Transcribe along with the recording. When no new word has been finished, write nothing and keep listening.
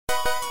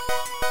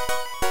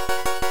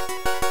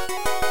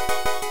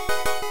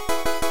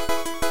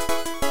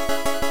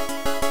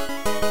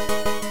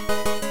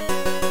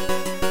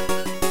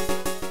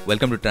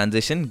Welcome to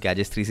Transition,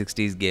 Gadgets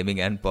 360's gaming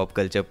and pop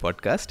culture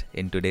podcast.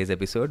 In today's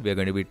episode, we are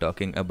going to be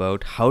talking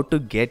about how to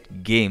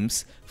get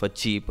games for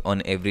cheap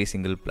on every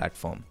single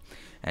platform.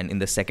 And in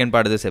the second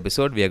part of this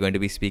episode, we are going to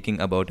be speaking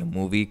about a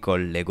movie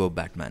called Lego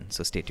Batman.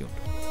 So stay tuned.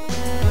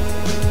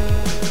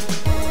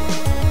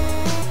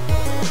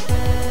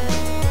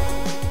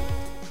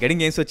 Getting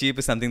games for cheap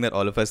is something that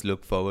all of us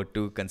look forward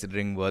to,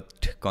 considering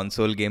what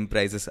console game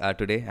prices are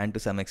today, and to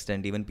some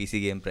extent even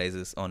PC game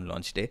prices on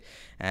launch day.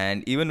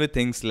 And even with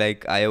things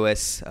like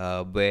iOS,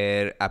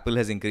 where Apple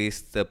has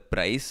increased the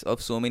price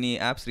of so many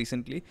apps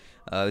recently,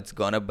 it's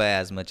gone up by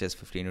as much as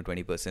 15 to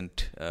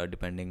 20%,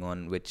 depending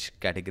on which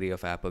category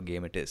of app or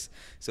game it is.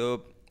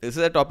 So this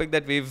is a topic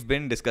that we've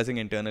been discussing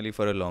internally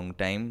for a long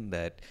time,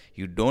 that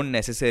you don't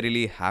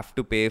necessarily have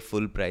to pay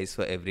full price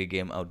for every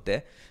game out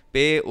there.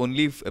 Pay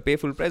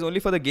full price only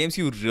for the games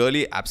you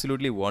really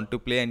absolutely want to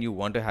play and you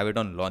want to have it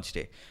on launch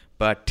day.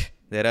 But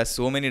there are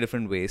so many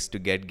different ways to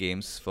get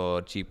games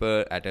for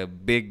cheaper at a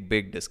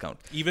big discount.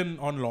 Even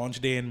on launch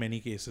day in many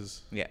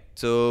cases. Yeah.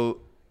 So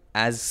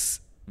as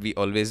we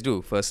always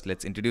do, first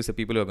let's introduce the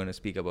people who are going to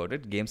speak about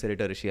it. Games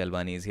editor Rishi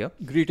Alwani is here.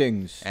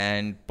 Greetings.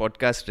 And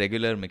podcast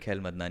regular Mikhail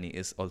Madnani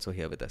is also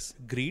here with us.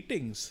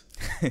 Greetings.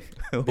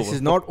 This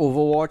is not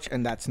Overwatch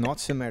and that's not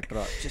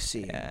Symmetra. Just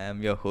saying.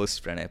 I'm your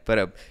host Pranay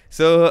Parab.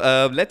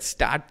 So let's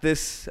start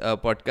this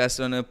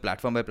podcast on a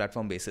platform by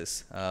platform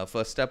basis.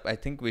 First up, I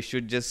think we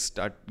should just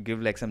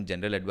give like some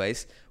general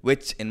advice,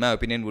 which in my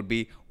opinion would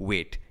be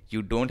wait.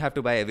 You don't have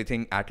to buy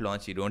everything at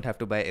launch. You don't have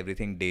to buy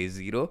everything day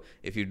zero.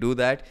 If you do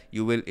that,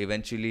 you will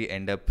eventually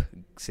end up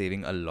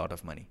saving a lot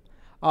of money.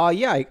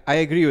 I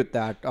agree with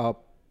that.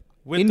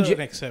 With an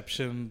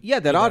exception. Yeah,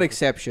 there are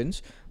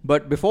exceptions.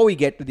 But before we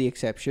get to the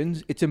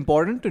exceptions, it's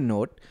important to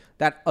note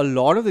that a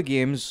lot of the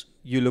games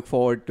you look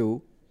forward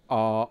to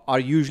are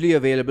usually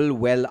available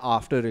well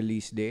after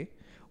release day.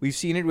 We've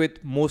seen it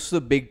with most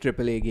of the big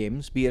AAA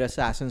games, be it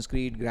Assassin's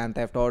Creed, Grand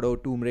Theft Auto,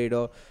 Tomb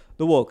Raider,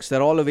 the works.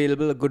 They're all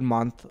available a good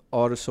month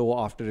or so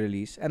after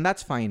release, and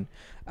that's fine.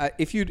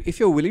 If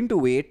you're willing to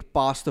wait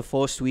past the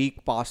first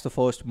week, past the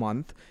first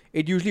month,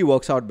 it usually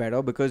works out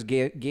better because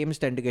games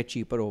tend to get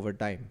cheaper over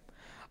time.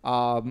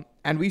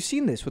 And we've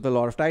seen this with a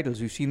lot of titles.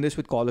 We've seen this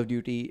with Call of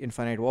Duty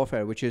Infinite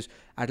Warfare, which is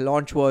at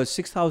launch was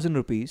 6,000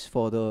 rupees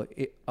for the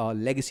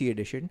Legacy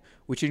Edition,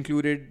 which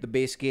included the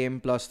base game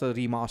plus the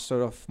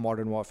remaster of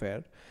Modern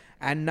Warfare.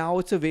 And now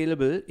it's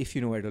available, if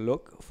you know where to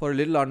look, for a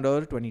little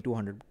under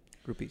 2,200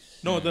 rupees.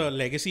 No, the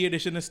Legacy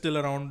Edition is still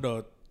around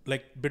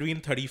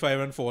between 35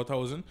 and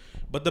 4,000.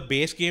 But the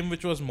base game,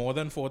 which was more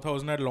than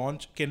 4,000 at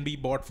launch, can be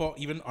bought for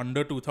even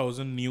under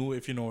 2,000 new,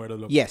 if you know where to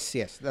look. Yes.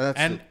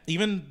 And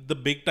even the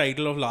big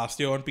title of last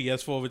year on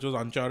PS4, which was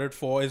Uncharted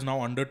 4, is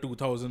now under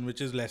 2,000, which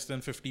is less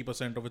than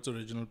 50% of its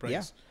original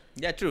price.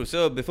 Yeah, true.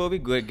 So before we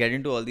get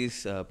into all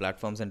these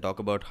platforms and talk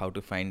about how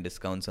to find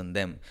discounts on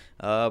them,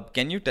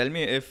 can you tell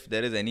me if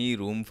there is any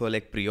room for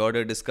like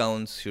pre-order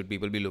discounts? Should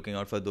people be looking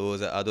out for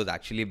those? Are those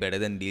actually better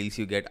than deals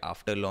you get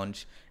after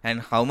launch?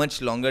 And how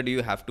much longer do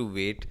you have to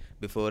wait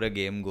before a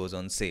game goes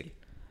on sale?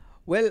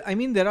 Well, I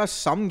mean, there are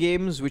some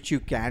games which you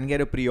can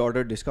get a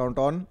pre-order discount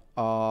on,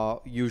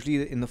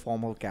 usually in the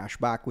form of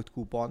cashback with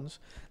coupons.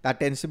 That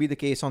tends to be the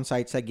case on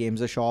sites like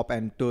Games Shop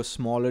and to a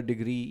smaller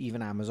degree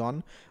even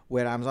Amazon,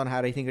 where Amazon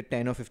had, I think, a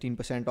 10 or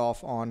 15%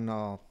 off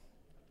on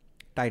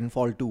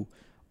Titanfall 2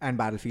 and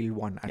Battlefield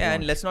 1.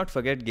 And let's not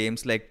forget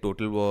games like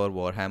Total War,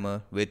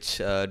 Warhammer, which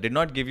did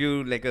not give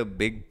you like a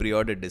big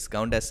pre-order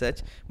discount as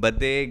such, but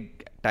they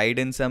tied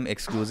in some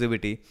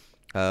exclusivity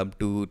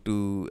to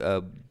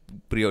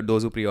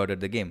those who pre-ordered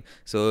the game.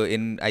 So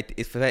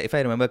if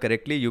I remember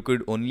correctly, you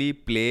could only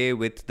play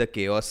with the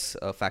Chaos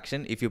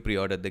faction if you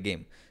pre-ordered the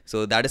game.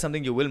 So that is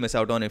something you will miss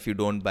out on if you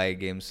don't buy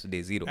games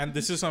day zero. And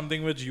this is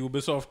something which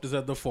Ubisoft is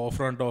at the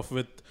forefront of,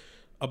 with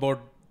about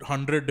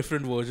 100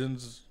 different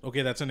versions.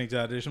 Okay, that's an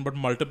exaggeration, but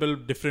multiple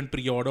different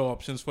pre-order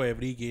options for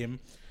every game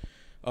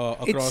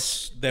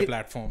across their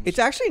platforms. It's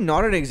actually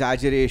not an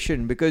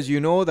exaggeration, because you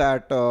know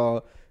that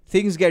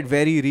things get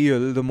very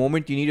real the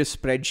moment you need a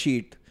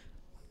spreadsheet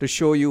to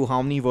show you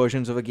how many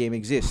versions of a game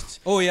exists.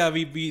 Oh yeah,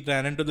 we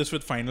ran into this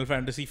with Final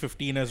Fantasy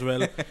 15 as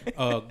well,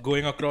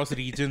 going across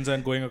regions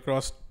and going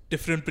across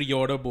different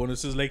pre-order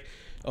bonuses. Like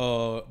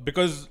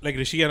because like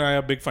Rishi and I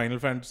are big Final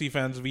Fantasy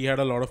fans, we had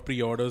a lot of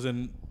pre-orders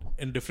in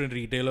different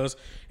retailers.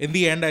 In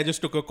the end, I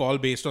just took a call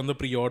based on the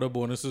pre-order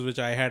bonuses which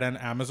I had, and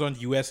Amazon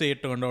USA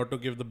turned out to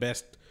give the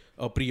best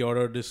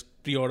pre-order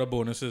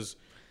bonuses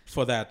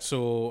for that.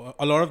 So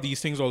a lot of these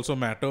things also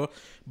matter.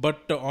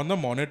 But on the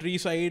monetary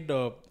side,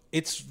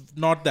 it's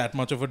not that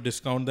much of a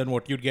discount than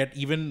what you'd get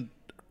even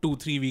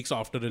 2-3 weeks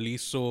after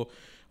release. So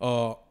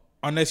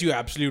unless you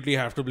absolutely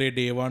have to play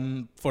day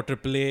one for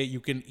AAA,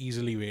 you can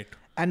easily wait.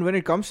 And when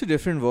it comes to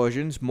different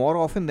versions, more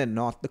often than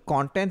not, the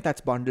content that's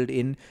bundled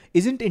in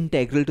isn't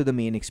integral to the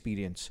main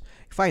experience.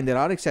 Fine, there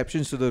are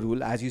exceptions to the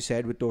rule, as you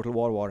said, with Total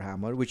War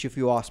Warhammer, which, if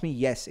you ask me,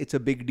 yes, it's a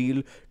big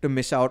deal to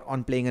miss out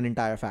on playing an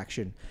entire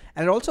faction.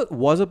 And it also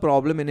was a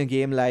problem in a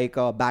game like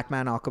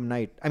Batman Arkham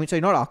Knight. I mean, sorry,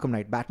 not Arkham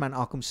Knight, Batman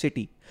Arkham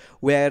City,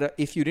 where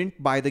if you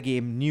didn't buy the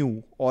game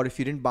new, or if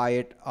you didn't buy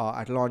it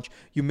at launch,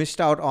 you missed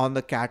out on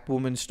the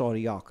Catwoman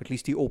story arc, at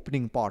least the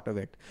opening part of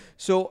it.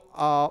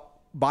 So,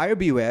 buyer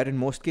beware in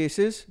most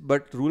cases,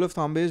 but rule of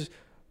thumb is,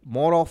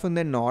 more often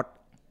than not,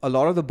 a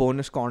lot of the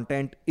bonus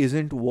content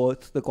isn't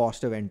worth the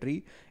cost of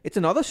entry. It's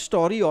another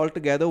story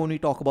altogether when we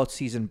talk about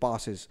season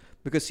passes,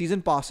 because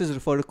season passes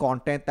refer to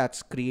content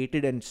that's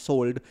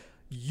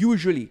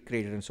usually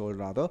created and sold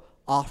rather,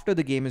 after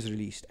the game is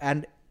released.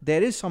 And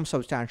there is some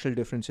substantial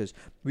differences.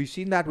 We've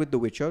seen that with The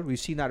Witcher. We've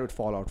seen that with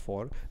Fallout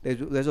 4.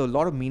 There's a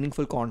lot of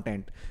meaningful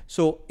content.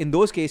 So in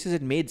those cases,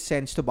 it made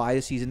sense to buy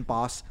the season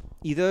pass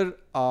either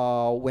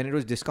when it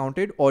was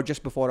discounted or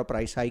just before a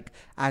price hike,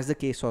 as the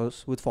case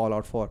was with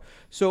Fallout 4.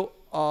 So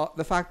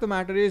the fact of the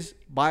matter is,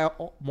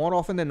 more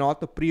often than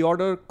not, the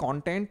pre-order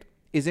content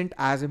isn't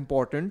as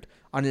important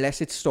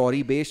unless it's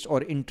story based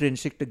or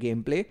intrinsic to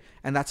gameplay,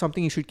 and that's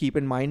something you should keep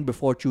in mind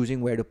before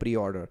choosing where to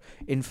pre-order.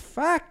 In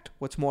fact,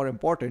 what's more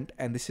important,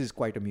 and this is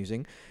quite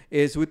amusing,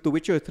 is with The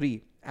Witcher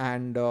 3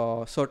 and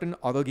certain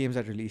other games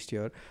that released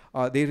here,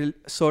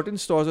 certain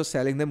stores are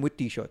selling them with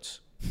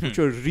t-shirts, which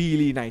were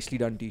really nicely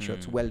done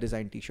t-shirts,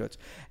 well-designed t-shirts.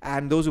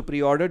 And those who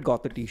pre-ordered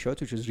got the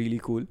t-shirts, which was really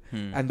cool.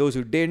 And those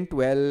who didn't,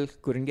 well,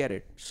 couldn't get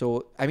it.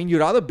 So, I mean, you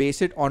rather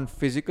base it on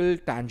physical,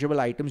 tangible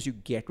items you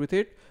get with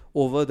it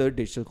over the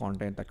digital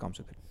content that comes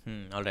with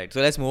it. All right. So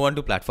let's move on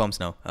to platforms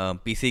now.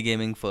 PC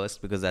gaming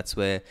first, because that's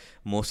where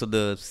most of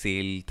the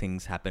sale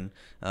things happen.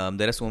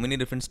 There are so many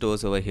different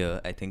stores over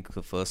here. I think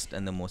the first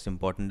and the most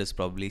important is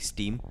probably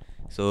Steam.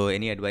 So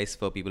any advice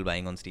for people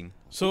buying on Steam?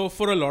 So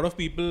for a lot of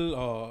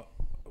people,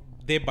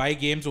 they buy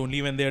games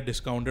only when they are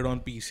discounted on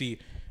PC,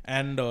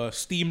 and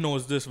Steam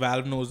knows this,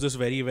 Valve knows this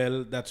very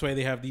well. That's why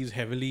they have these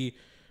heavily,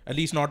 at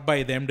least not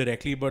by them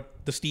directly,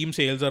 but the Steam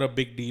sales are a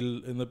big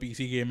deal in the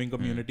PC gaming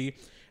community,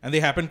 and they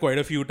happen quite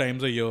a few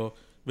times a year,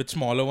 with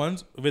smaller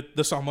ones, with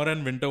the summer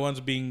and winter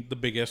ones being the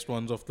biggest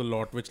ones of the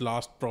lot, which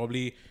last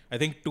probably, I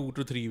think, 2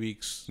 to 3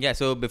 weeks. Yeah,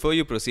 so before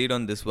you proceed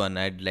on this one,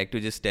 I'd like to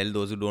just tell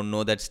those who don't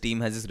know that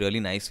Steam has this really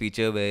nice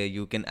feature where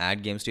you can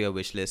add games to your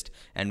wish list,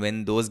 and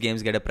when those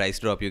games get a price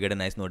drop, you get a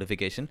nice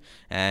notification.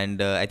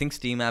 And I think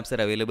Steam apps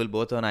are available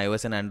both on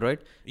iOS and Android.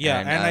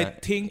 Yeah, and I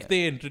think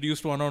they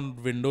introduced one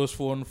on Windows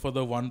Phone for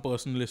the one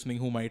person listening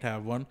who might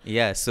have one.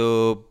 Yeah,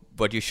 so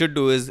what you should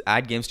do is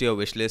add games to your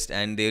wish list,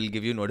 and they'll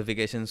give you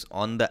notifications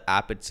on the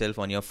app itself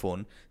on your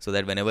phone, so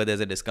that whenever there's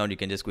a discount, you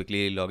can just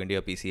quickly log into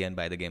your PC and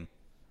buy the game.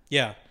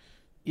 Yeah.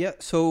 Yeah,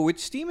 so with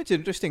Steam, it's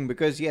interesting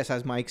because, yes,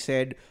 as Mike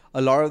said,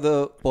 a lot of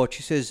the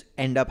purchases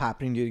end up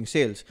happening during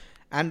sales.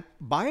 And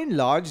by and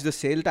large, the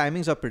sale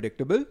timings are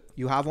predictable.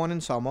 You have one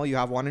in summer, you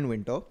have one in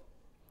winter,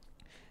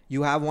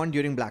 you have one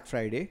during Black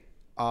Friday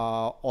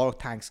or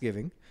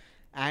Thanksgiving.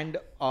 And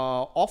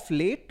of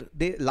late,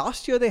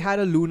 last year they had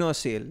a lunar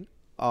sale,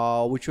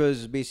 which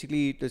was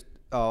basically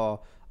the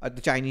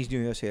Chinese New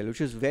Year sale,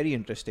 which was very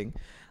interesting.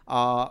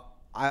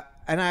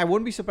 I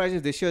won't be surprised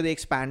if this year they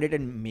expand it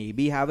and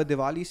maybe have a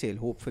Diwali sale,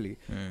 hopefully.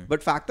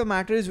 But fact of the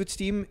matter is, with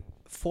Steam,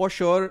 for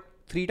sure,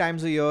 3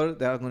 times a year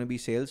there are going to be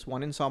sales.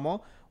 One in summer,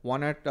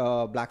 one at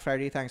Black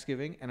Friday,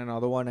 Thanksgiving, and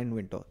another one in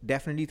winter.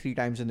 Definitely 3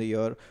 times in the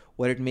year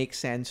where it makes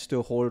sense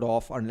to hold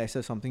off unless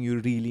there's something you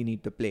really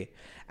need to play.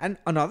 And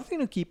another thing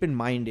to keep in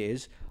mind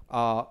is,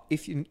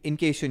 if in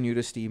case you're new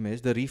to Steam,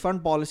 is the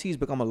refund policies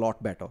become a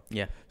lot better.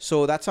 Yeah.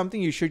 So that's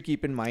something you should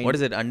keep in mind. What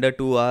is it? Under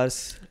 2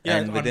 hours? Yeah,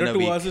 and within under a 2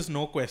 week? hours is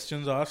no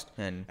questions asked.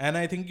 And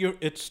I think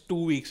it's 2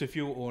 weeks if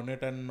you own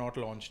it and not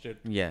launched it.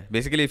 yeah,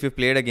 basically, if you've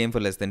played a game for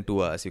less than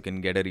 2 hours, you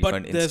can get a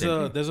refund But there's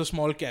instantly. there's a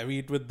small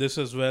caveat with this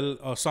as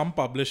well. Some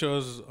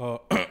publishers,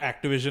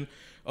 Activision,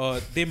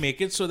 they make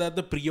it so that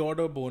the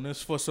pre-order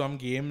bonus for some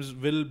games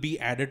will be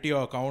added to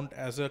your account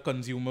as a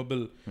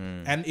consumable.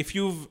 And if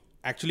you've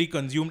actually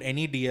consumed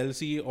any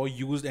DLC or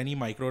used any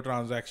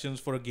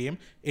microtransactions for a game,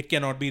 it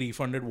cannot be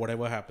refunded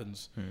whatever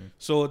happens.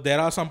 So there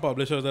are some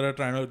publishers that are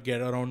trying to get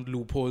around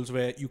loopholes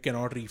where you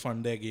cannot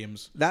refund their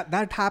games.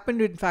 That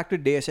happened, in fact,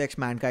 with Deus Ex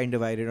Mankind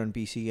Divided on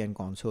PC and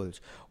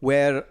consoles,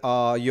 where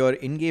your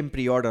in-game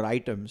pre-order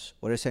items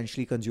were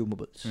essentially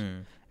consumables.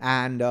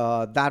 And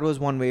that was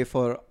one way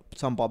for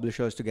some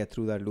publishers to get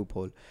through that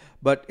loophole.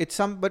 But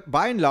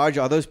by and large,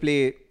 others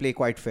play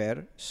quite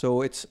fair.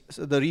 So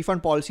the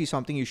refund policy is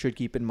something you should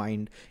keep in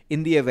mind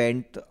in the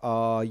event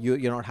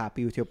you're not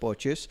happy with your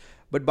purchase.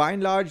 But by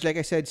and large, like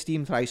I said,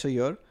 Steam thrice a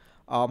year.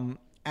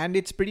 And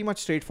it's pretty much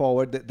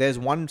straightforward. There's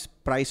one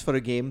price for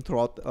a game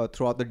throughout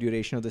the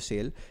duration of the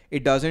sale.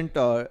 It doesn't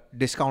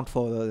discount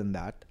further than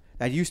that.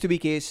 That used to be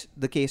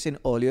the case in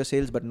earlier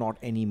sales, but not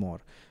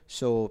anymore.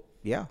 So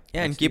yeah.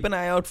 Yeah, and keep an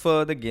eye out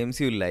for the games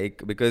you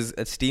like, because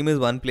Steam is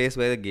one place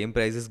where the game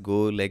prices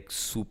go like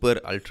super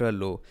ultra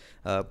low.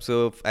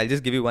 So I'll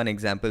just give you one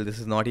example. This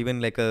is not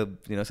even like a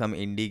some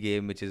indie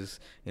game which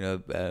is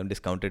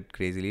discounted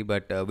crazily,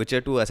 but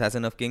Witcher 2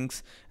 Assassin of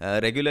Kings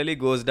regularly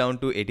goes down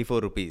to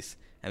 84 rupees.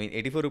 I mean,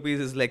 84 rupees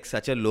is like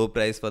such a low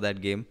price for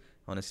that game,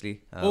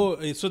 honestly.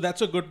 So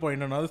that's a good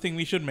point. Another thing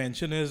we should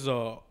mention is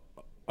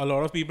a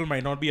lot of people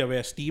might not be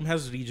aware. Steam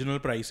has regional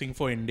pricing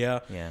for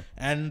India, Yeah.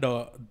 and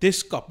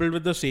this coupled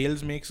with the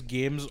sales makes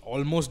games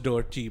almost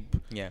dirt cheap.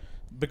 Yeah.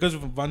 Because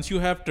once you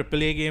have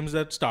AAA games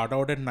that start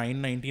out at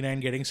 $9.99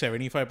 getting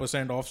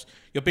 75% off,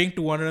 you're paying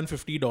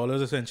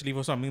 $250 essentially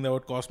for something that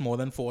would cost more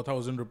than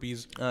 4,000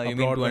 rupees. You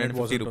mean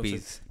 250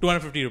 rupees?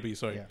 250 rupees,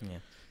 sorry. Yeah.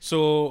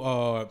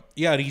 So,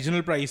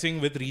 regional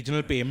pricing with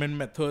regional payment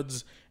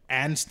methods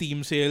and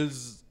Steam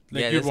sales.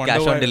 Like, There's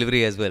cash on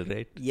delivery as well,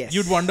 right? Yes.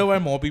 You'd wonder why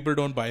more people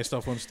don't buy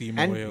stuff on Steam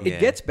And over here. it Yeah.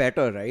 gets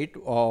better, right?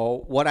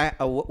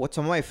 What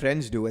some of my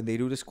friends do, and they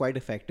do this quite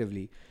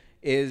effectively,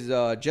 is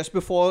just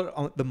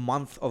before the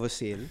month of a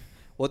sale,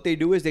 what they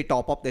do is they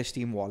top up their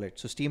Steam wallet.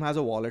 So Steam has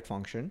a wallet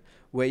function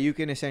where you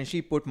can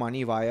essentially put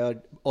money via.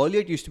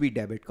 Earlier it used to be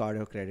debit card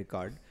or credit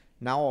card.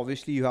 Now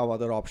obviously you have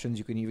other options.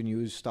 You can even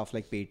use stuff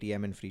like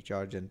Paytm and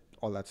Freecharge and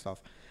all that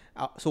stuff.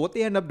 So what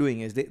they end up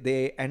doing is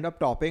they end up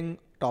topping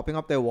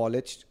up their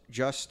wallets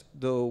just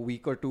the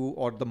week or two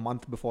or the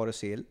month before a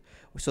sale.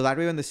 So that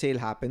way when the sale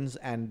happens,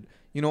 and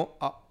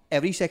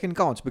every second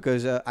counts,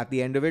 because at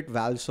the end of it,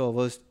 Valve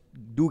servers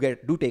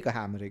do take a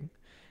hammering,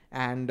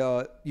 and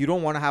you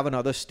don't want to have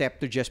another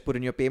step to just put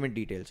in your payment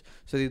details.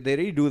 So they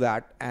really do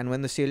that, and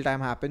when the sale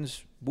time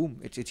happens, boom,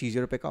 it's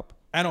easier to pick up.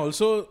 And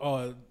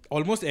also,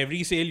 almost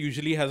every sale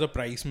usually has a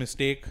price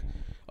mistake.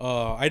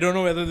 I don't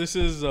know whether this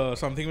is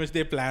something which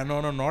they plan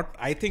on or not.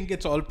 I think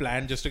it's all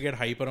planned just to get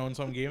hype around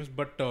some games.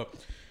 But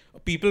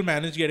people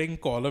managed getting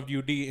Call of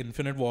Duty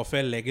Infinite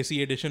Warfare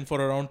Legacy Edition for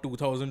around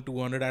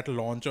 2,200 at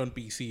launch on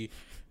PC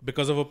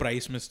because of a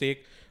price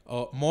mistake.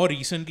 More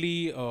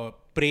recently,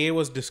 Prey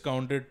was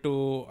discounted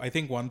to, I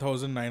think,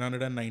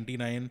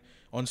 1,999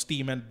 on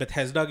Steam. And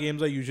Bethesda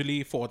games are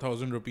usually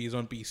 4,000 rupees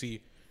on PC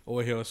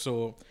over here.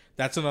 So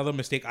that's another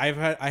mistake.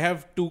 I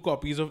have 2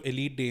 copies of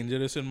Elite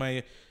Dangerous in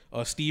my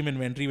Steam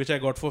inventory, which I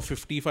got for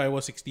 55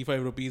 or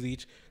 65 rupees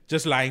each,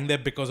 just lying there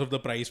because of the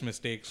price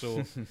mistake.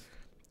 So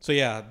so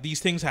yeah,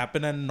 these things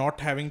happen, and not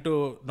having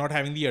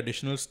the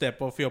additional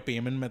step of your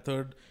payment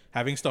method,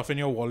 having stuff in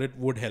your wallet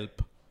would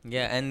help.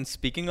 Yeah, and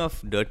speaking of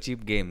dirt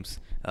cheap games,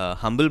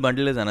 Humble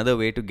Bundle is another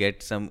way to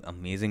get some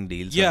amazing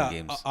deals on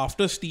games.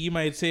 After Steam,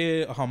 I'd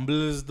say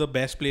Humble is the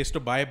best place to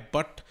buy,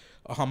 but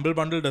a Humble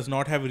Bundle does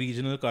not have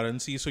regional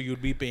currency, so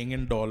you'd be paying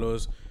in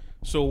dollars.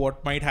 So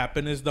what might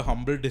happen is the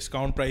Humble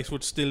discount price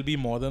would still be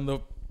more than the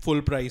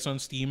full price on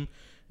Steam,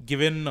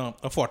 given a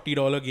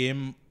 $40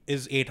 game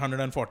is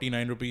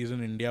 849 rupees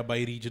in India by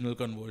regional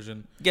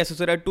conversion. Yeah, so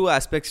there are 2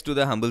 aspects to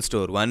the Humble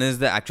Store. One is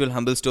the actual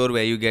Humble Store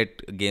where you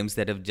get games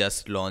that have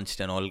just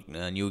launched and all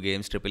new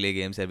games, AAA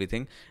games,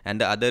 everything.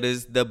 And the other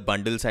is the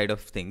bundle side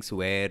of things,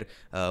 where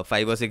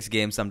 5 or 6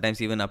 games,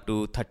 sometimes even up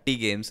to 30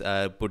 games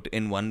are put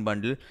in one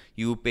bundle.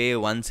 You pay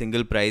one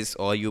single price,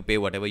 or you pay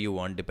whatever you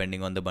want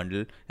depending on the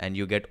bundle, and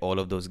you get all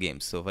of those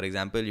games. So for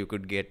example, you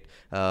could get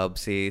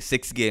say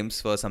 6 games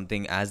for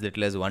something as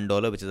little as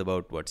 $1, which is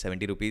about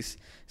 70 rupees.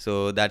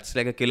 So that's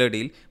like a killer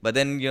deal. But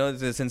then,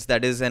 since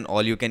that is an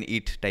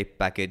all-you-can-eat type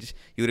package,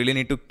 you really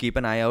need to keep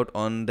an eye out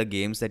on the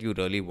games that you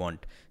really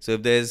want. So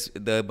if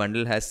the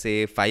bundle has,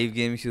 say, 5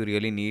 games you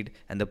really need,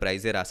 and the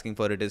price they're asking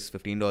for it is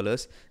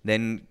 $15,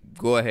 then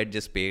go ahead,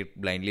 just pay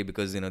it blindly,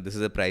 because this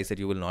is a price that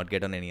you will not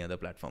get on any other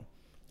platform.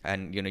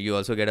 And you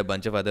also get a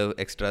bunch of other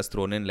extras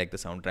thrown in, like the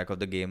soundtrack of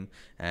the game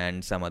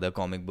and some other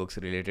comic books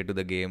related to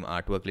the game,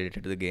 artwork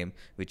related to the game,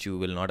 which you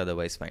will not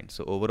otherwise find.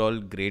 So overall,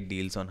 great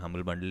deals on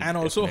Humble Bundle. And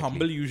also, definitely.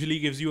 Humble usually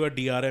gives you a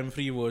DRM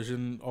free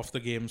version of the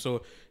game.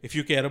 So if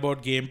you care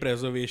about game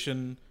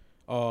preservation,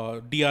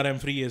 DRM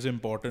free is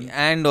important.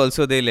 And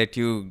also they let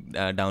you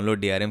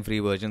download DRM free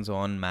versions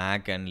on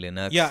Mac and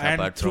Linux. Yeah, apart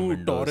and from through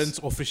Windows. torrents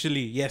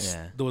officially. Yes,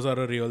 Yeah. those are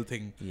a real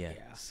thing. Yeah.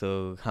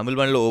 So Humble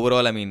Bundle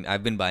overall, I mean,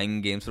 I've been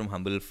buying games from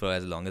Humble for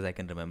as long as I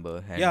can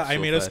remember. And Yeah, I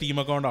so made a far- Steam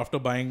account after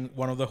buying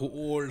one of the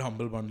old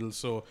Humble bundles.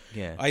 So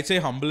Yeah. I'd say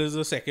Humble is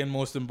the second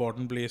most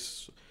important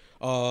place.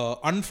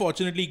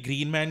 Unfortunately,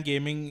 Green Man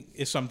Gaming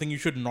is something you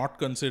should not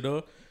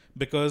consider,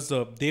 because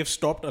they've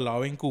stopped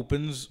allowing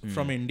coupons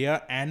from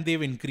India, and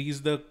they've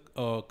increased the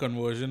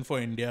conversion for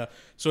India.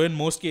 So in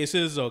most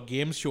cases,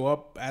 games show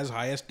up as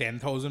high as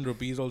 10,000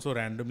 rupees also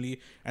randomly,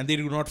 and they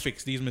do not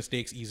fix these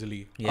mistakes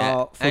easily.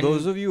 Yeah. For And-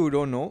 those of you who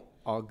don't know,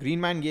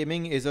 Green Man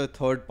Gaming is a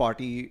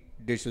third-party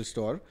digital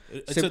store.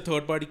 It's a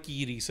third-party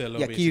key reseller.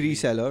 Yeah, basically. key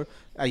reseller.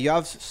 You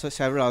have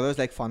several others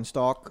like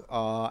Funstock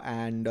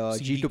and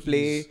CD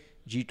G2Play,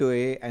 keys.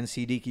 G2A, and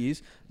CD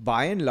keys.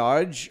 By and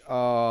large,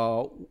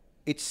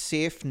 it's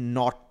safe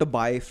not to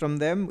buy from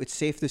them. It's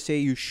safe to say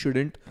you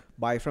shouldn't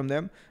buy from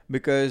them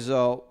because,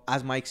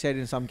 as Mike said,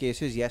 in some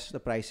cases, yes, the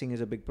pricing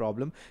is a big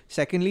problem.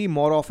 Secondly,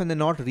 more often than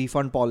not,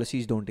 refund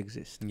policies don't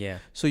exist. Yeah.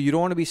 So you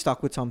don't want to be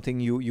stuck with something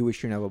you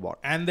wish you never bought.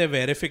 And their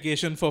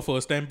verification for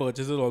first-time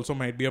purchases also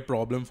might be a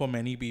problem for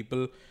many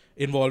people,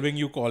 involving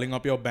you calling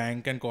up your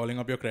bank and calling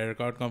up your credit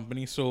card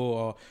company.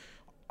 So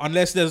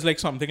unless there's like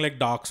something like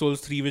Dark Souls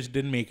 3 which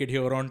didn't make it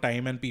here on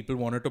time and people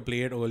wanted to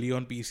play it early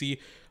on PC.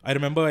 I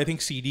remember I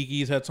think CD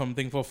Keys had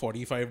something for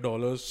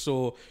 $45.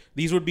 So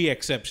these would be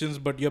exceptions,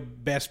 but your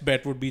best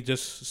bet would be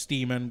just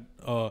Steam and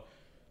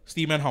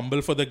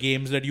Humble for the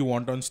games that you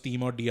want on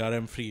Steam or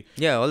DRM free.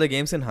 Yeah, all the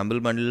games in Humble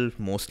Bundle,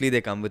 mostly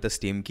they come with a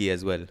Steam key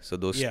as well. So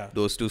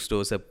those two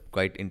stores are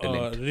quite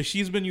interlinked.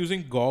 Rishi's been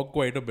using GOG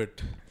quite a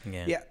bit.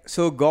 Yeah.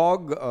 So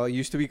GOG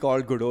used to be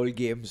called Good Old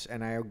Games,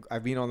 and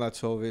I've been on that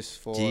service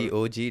for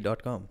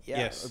GOG.com. Yeah,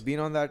 Yes. I've been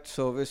on that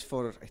service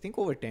for I think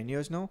over 10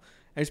 years now.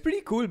 And it's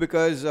pretty cool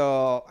because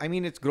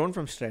it's grown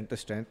from strength to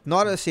strength.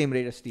 Not at the same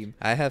rate as Steam.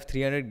 I have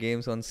 300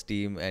 games on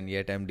Steam and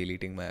yet I'm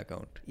deleting my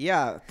account.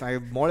 Yeah, I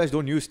more or less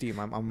don't use Steam.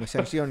 I'm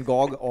essentially on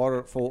GOG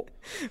or for.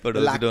 For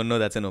those who don't know,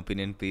 that's an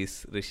opinion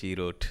piece Rishi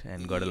wrote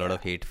and got a lot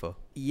of hate for.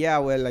 Yeah,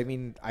 well,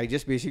 I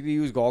just basically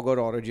use GOG or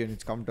Origin.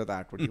 It's come to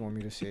that. What do you want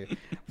me to say?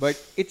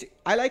 But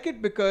I like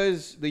it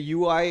because the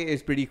UI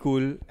is pretty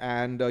cool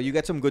and you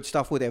get some good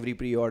stuff with every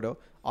pre-order.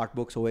 Art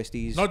books,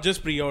 OSTs. Not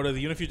just pre-orders.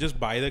 Even if you just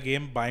buy the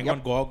game, buying Yep.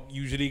 on GOG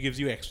usually gives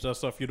you extra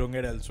stuff you don't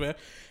get elsewhere.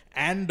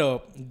 And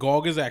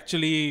GOG is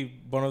actually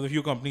one of the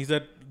few companies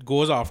that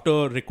goes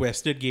after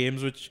requested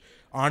games which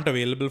aren't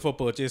available for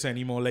purchase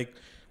anymore. Like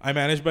I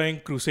managed buying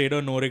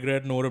Crusader, No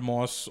Regret, No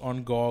Remorse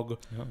on GOG.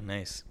 Oh,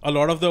 nice. A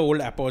lot of the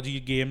old Apogee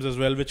games as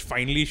well, which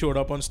finally showed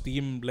up on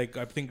Steam, like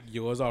I think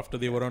years after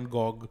they were on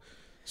GOG.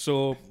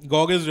 So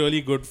GOG is really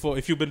good for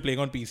if you've been playing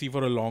on PC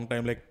for a long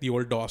time, like the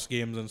old DOS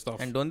games and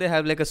stuff. And don't they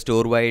have like a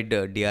store-wide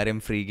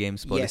DRM free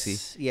games policy?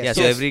 Yes. Yeah,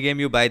 so every game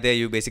you buy there,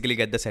 you basically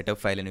get the setup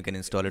file and you can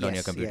install it on your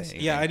Yes, computer. yes.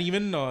 anytime. Yeah, and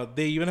even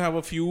they even have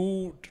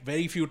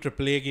very few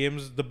AAA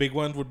games. The big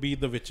one would be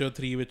The Witcher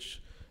 3,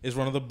 which is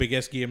one of the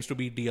biggest games to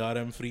be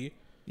DRM free.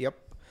 Yep.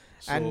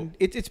 So- And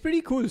it's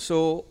pretty cool.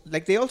 So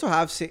like they also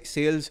have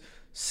sales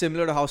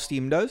similar to how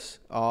Steam does.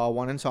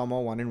 One in summer,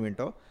 one in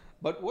winter.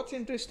 But what's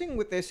interesting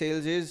with their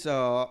sales is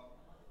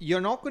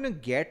you're not going to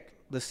get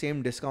the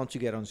same discounts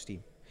you get on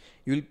Steam.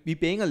 You'll be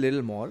paying a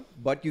little more,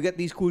 but you get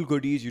these cool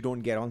goodies you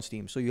don't get on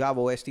Steam. So you have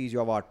OSTs, you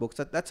have art books.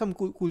 That's some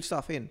cool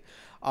stuff in.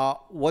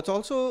 What's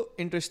also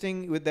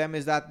interesting with them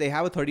is that they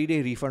have a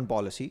 30-day refund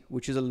policy,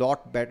 which is a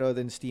lot better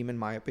than Steam in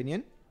my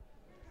opinion.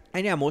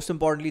 And yeah, most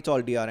importantly, it's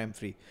all DRM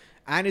free.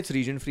 And it's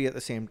region free at the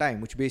same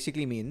time, which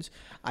basically means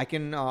I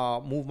can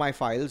move my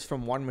files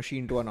from one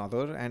machine to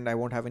another and I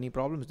won't have any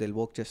problems. They'll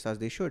work just as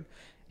they should.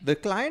 The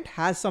client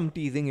has some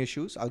teething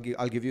issues. I'll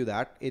give you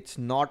that. It's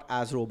not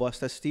as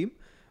robust as Steam,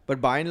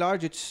 but by and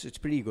large, it's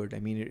pretty good. I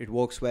mean, it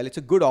works well. It's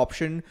a good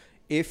option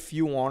if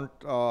you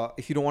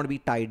if you don't want to be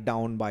tied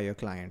down by your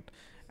client.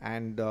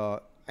 And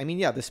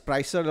this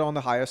prices are on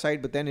the higher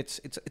side, but then it's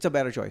a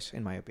better choice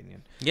in my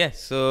opinion. Yeah,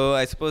 so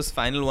I suppose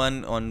final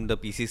one on the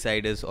PC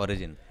side is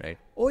Origin, right?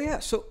 Oh yeah,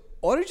 so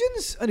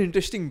Origin's an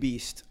interesting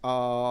beast.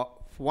 For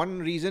one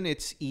reason,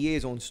 it's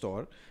EA's own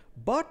store,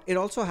 but it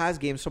also has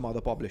games from other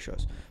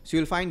publishers. So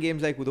you'll find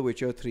games like The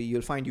Witcher 3,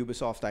 you'll find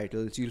Ubisoft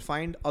titles, you'll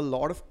find a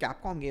lot of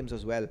Capcom games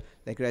as well,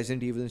 like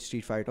Resident Evil and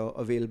Street Fighter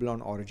available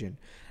on Origin.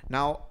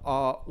 Now,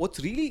 what's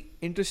really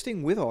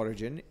interesting with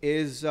Origin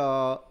is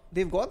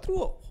they've gone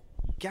through a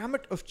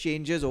gamut of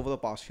changes over the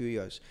past few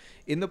years.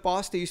 In the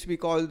past, they used to be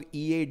called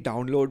EA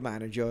Download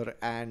Manager,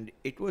 and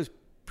it was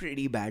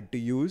pretty bad to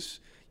use.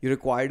 You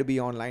required to be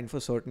online for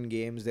certain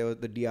games. The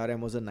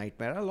DRM was a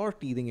nightmare. A lot of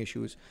teething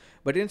issues.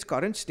 But in its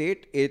current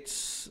state,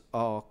 it's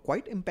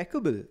quite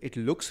impeccable. It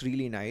looks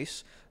really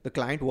nice. The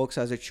client works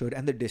as it should,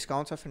 and the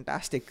discounts are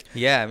fantastic.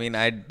 Yeah, I mean,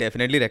 I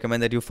definitely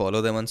recommend that you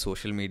follow them on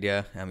social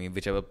media. I mean,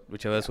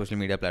 whichever social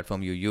media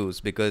platform you use,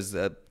 because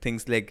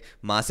things like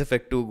Mass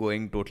Effect 2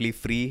 going totally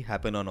free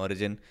happen on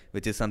Origin,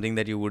 which is something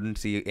that you wouldn't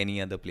see any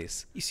other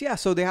place. Yeah,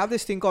 so they have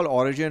this thing called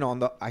Origin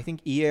I think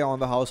EA on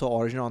the house or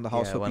Origin on the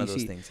house for one PC. of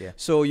those things, yeah.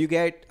 So you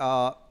get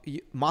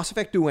Mass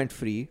Effect 2 went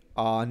free.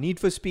 Need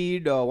for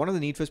Speed, one of the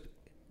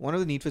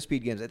Need for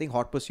Speed games, I think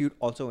Hot Pursuit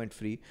also went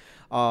free.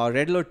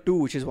 Red Alert 2,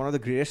 which is one of the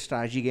greatest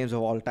strategy games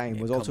of all time,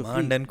 was also free.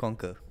 Command and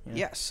Conquer.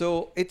 Yeah,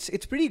 so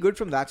it's pretty good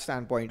from that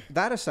standpoint.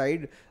 That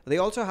aside, they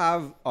also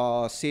have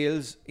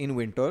sales in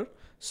winter.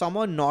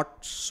 Summer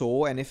not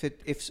so, and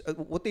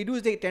what they do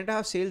is they tend to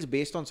have sales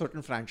based on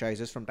certain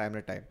franchises from time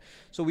to time.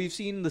 So we've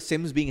seen The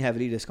Sims being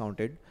heavily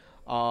discounted.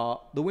 The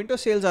winter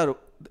sales are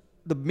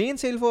the main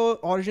sale for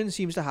Origin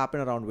seems to happen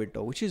around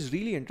winter, which is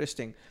really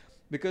interesting.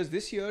 Because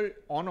this year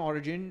on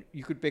Origin,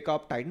 you could pick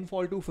up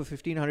Titanfall 2 for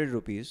 1,500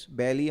 rupees,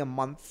 barely a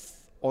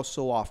month or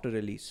so after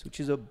release, which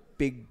is a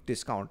big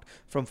discount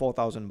from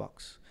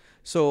 $4,000.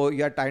 So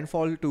you had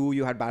Titanfall 2,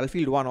 you had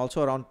Battlefield 1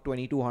 also around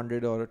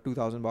 2,200 or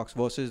 $2,000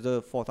 versus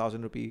the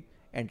 4,000 rupee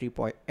entry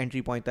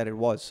point that it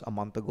was a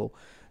month ago.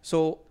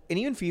 So, and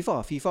even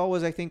FIFA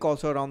was, I think,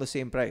 also around the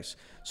same price.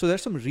 So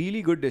there's some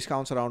really good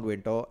discounts around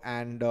winter,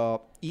 and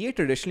EA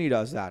traditionally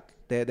does that.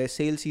 Their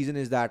sale season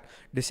is that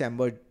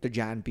December to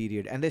Jan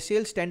period, and their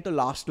sales tend to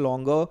last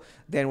longer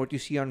than what you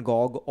see on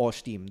GOG or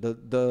Steam.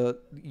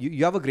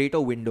 You have a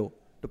greater window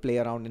to play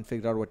around and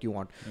figure out what you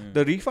want.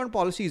 The refund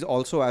policy is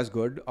also as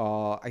good.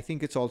 I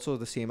think it's also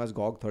the same as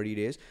GOG, 30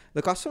 days.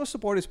 The customer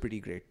support is pretty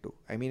great too.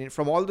 I mean,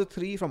 from all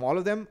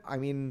of them, I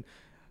mean,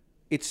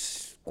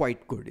 it's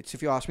quite good. It's,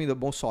 if you ask me, the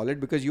most solid,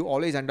 because you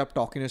always end up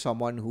talking to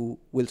someone who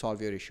will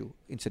solve your issue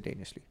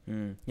instantaneously.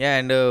 Yeah,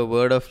 and a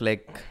word of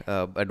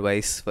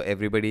advice for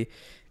everybody: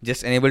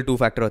 just enable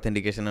two-factor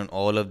authentication on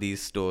all of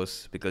these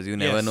stores, because you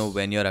never know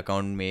when your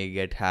account may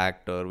get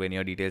hacked or when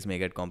your details may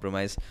get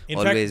compromised.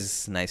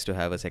 Always nice to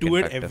have a second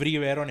factor. Do it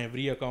everywhere on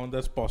every account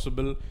that's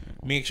possible.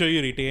 Make sure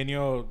you retain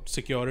your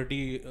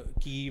security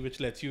key, which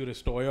lets you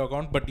restore your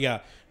account. But yeah,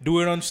 do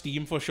it on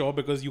Steam for sure,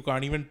 because you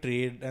can't even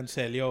trade and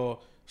sell your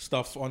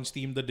stuff on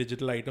Steam, the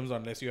digital items,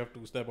 unless you have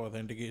two-step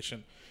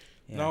authentication.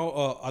 Now,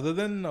 other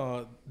than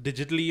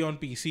digitally on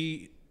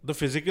PC, the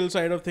physical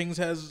side of things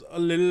has a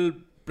little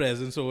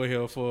presence over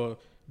here for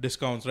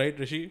discounts, right,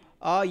 Rishi?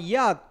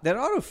 Yeah, there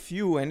are a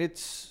few, and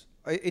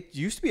it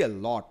used to be a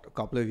lot a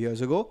couple of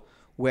years ago,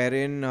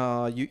 wherein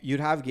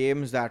you'd have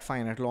games that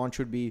fine at launch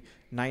would be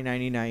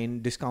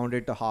 $9.99,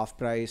 discounted to half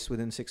price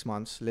within 6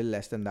 months, a little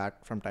less than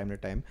that from time to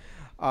time.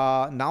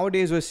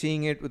 Nowadays, we're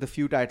seeing it with a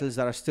few titles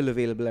that are still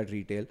available at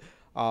retail.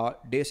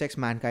 Deus Ex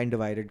Mankind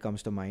Divided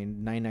comes to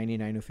mind,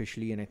 $9.99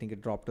 officially, and I think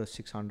it dropped to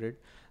 $600.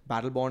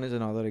 Battleborn is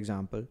another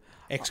example.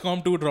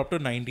 XCOM 2 dropped to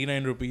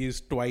 99 rupees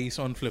twice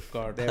on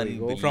Flipkart. There we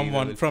go. From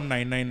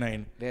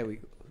 999. There we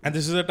go. And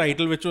this is a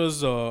title which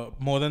was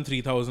more than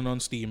 3,000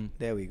 on Steam.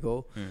 There we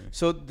go.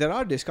 So there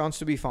are discounts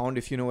to be found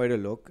if you know where to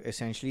look.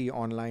 Essentially,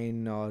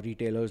 online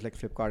retailers like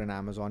Flipkart and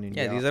Amazon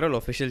India. Yeah, these are all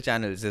official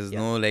channels. There's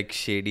no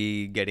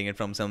shady getting it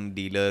from some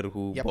dealer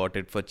who bought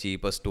it for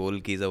cheap or stole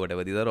keys or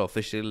whatever. These are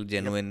official,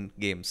 genuine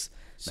games.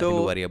 Nothing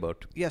to worry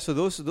about. Yeah, so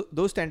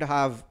those tend to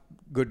have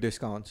good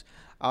discounts.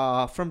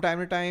 From time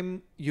to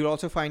time, you'll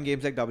also find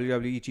games like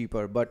WWE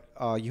cheaper, but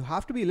you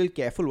have to be a little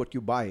careful what you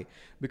buy,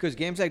 because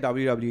games like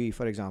WWE,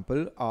 for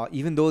example,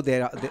 even though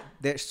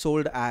they're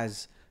sold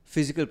as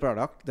physical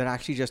product, they're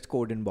actually just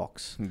code in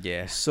box.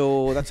 Yeah.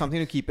 So that's something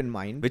to keep in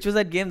mind. Which was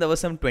that game? There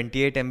was some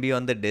 28 MB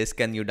on the disc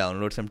and you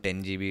download some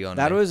 10 GB on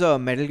That was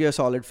Metal Gear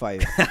Solid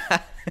 5.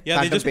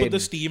 Yeah, they just put the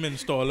Steam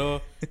installer,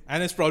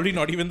 and it's probably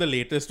not even the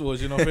latest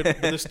version of it,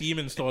 but the Steam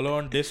installer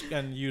on disc,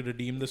 and you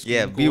redeem the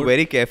Steam code. Be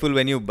very careful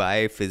when you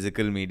buy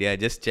physical media.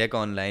 Just check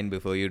online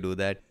before you do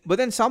that. But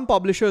then some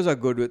publishers are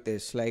good with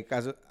this, like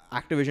as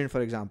Activision,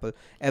 for example.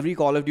 Every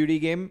Call of Duty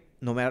game,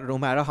 no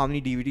matter how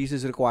many DVDs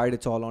is required,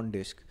 it's all on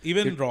disc.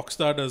 Even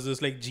Rockstar does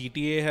this. Like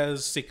GTA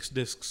has 6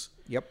 discs.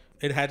 Yep.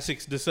 It had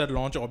 6 discs at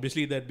launch.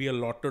 Obviously, there'd be a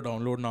lot to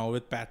download now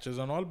with patches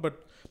and all,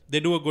 but they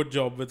do a good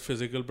job with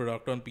physical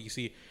product on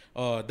PC.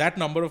 That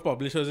number of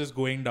publishers is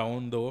going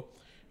down, though.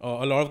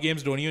 A lot of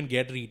games don't even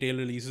get retail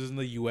releases in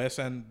the US,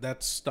 and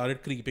that's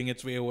started creeping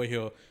its way over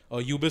here.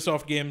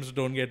 Ubisoft games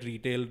don't get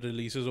retail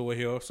releases over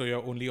here, so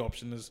your only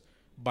option is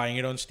buying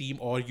it on Steam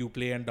or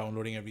Uplay and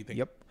downloading everything.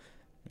 Yep.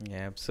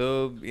 Yeah.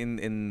 So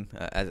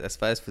as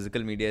far as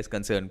physical media is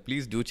concerned,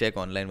 please do check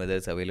online whether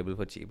it's available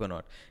for cheap or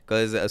not.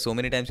 Because so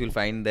many times you'll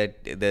find that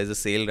there's a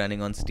sale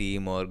running on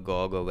Steam or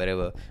GOG or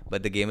wherever,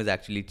 but the game is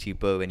actually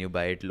cheaper when you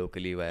buy it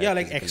locally. Yeah,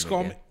 like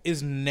XCOM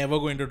is never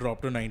going to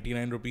drop to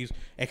 99 rupees.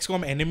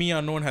 XCOM Enemy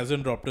Unknown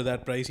hasn't dropped to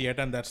that price yet,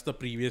 and that's the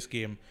previous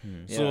game.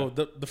 So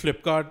the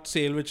Flipkart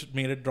sale which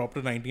made it drop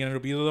to 99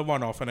 rupees was a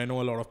one-off, and I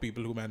know a lot of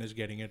people who managed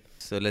getting it.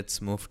 So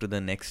let's move to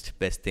the next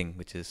best thing,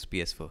 which is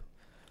PS4.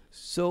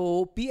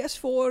 So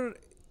PS4,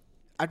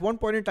 at one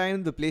point in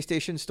time, the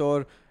PlayStation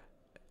Store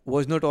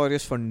was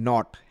notorious for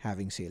not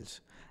having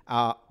sales.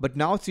 But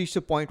now it's reached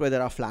a point where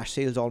there are flash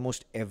sales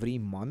almost every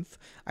month.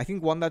 I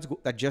think one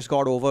that just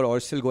got over or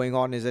is still going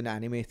on is an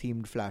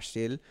anime-themed flash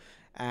sale.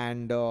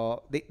 And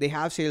they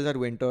have sales at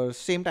winter,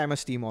 same time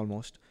as Steam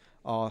almost.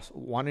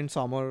 One in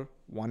summer,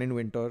 one in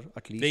winter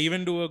at least. They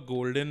even do a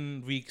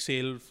Golden Week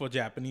sale for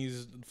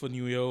Japanese for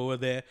New Year over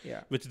there,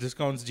 which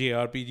discounts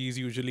JRPGs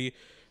usually.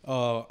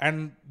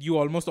 And you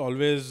almost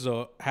always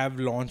have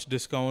launch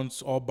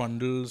discounts or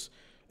bundles.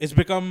 It's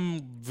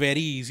become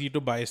very easy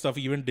to buy stuff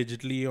even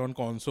digitally on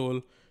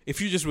console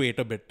if you just wait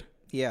a bit.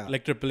 Yeah,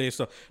 like AAA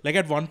stuff. Like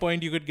at one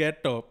point you could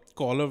get you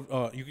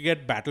could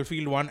get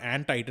Battlefield 1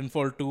 and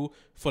Titanfall 2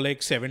 for like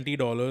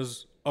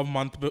 $70 a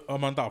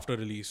month after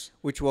release,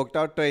 which worked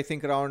out to I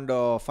think around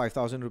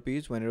 5,000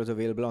 rupees when it was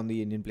available on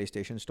the Indian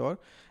PlayStation Store.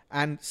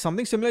 And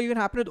something similar even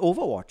happened with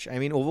Overwatch. I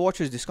mean, Overwatch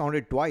was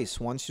discounted twice,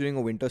 once during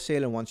a winter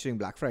sale and once during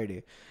Black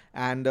Friday.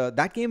 And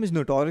that game is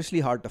notoriously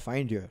hard to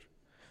find here.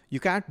 You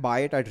can't buy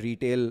it at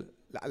retail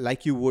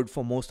like you would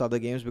for most other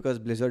games, because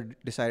Blizzard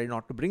decided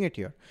not to bring it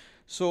here.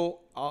 So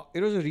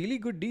it was a really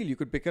good deal. You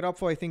could pick it up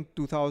for, I think,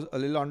 2,000, a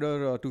little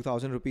under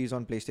 2,000 rupees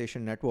on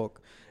PlayStation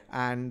Network,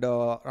 and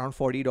around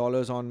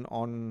 $40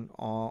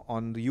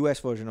 on the US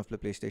version of the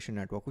PlayStation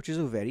Network, which is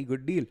a very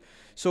good deal.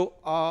 So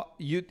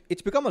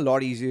it's become a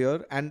lot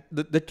easier. And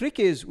the trick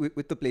is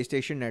with the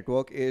PlayStation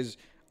Network is,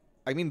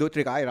 I mean, the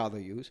trick I rather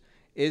use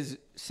is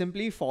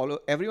simply follow.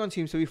 Everyone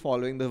seems to be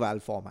following the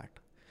Valve format,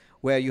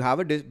 where you have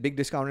a big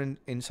discount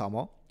in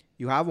summer,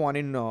 you have one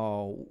in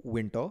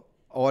winter,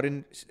 or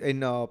in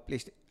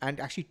place, and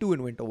actually two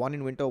in winter, one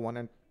in winter, one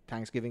on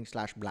Thanksgiving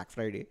 / Black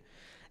Friday,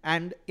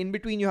 and in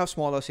between you have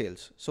smaller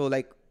sales. So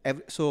like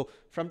so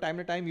from time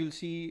to time you'll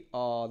see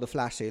the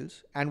flash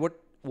sales, and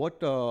what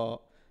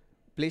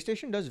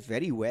PlayStation does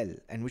very well,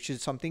 and which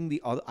is something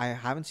I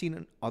haven't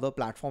seen other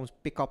platforms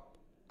pick up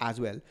as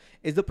well,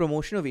 is the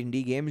promotion of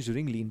indie games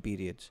during lean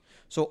periods.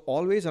 So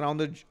always around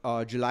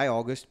the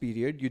July-August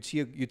period, you'd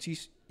see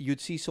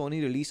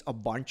Sony release a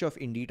bunch of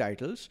indie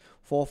titles,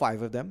 4 or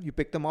 5 of them. You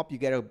pick them up, you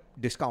get a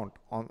discount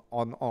on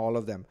all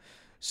of them.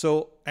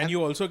 So and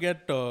you also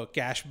get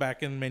cash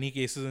back in many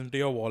cases into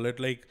your wallet.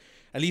 Like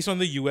at least on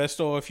the US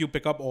store, if you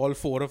pick up all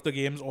 4 of the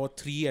games, or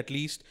 3 at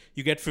least,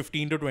 you get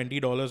 $15 to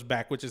 $20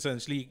 back, which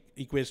essentially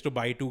equates to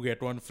buy 2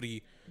 get 1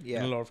 free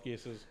in a lot of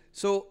cases.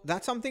 So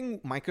that's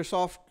something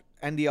Microsoft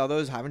and the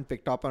others haven't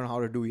picked up on how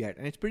to do yet.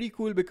 And it's pretty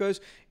cool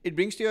because it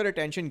brings to your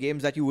attention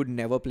games that you would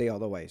never play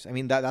otherwise. I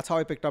mean, that's how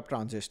I picked up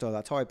Transistor.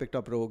 That's how I picked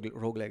up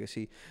Rogue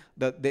Legacy.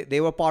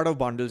 They were part of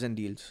bundles and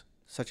deals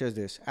such as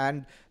this.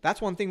 And that's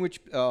one thing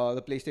which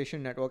the PlayStation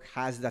Network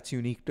has that's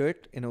unique to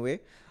it in a way.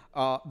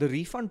 The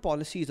refund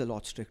policy is a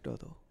lot stricter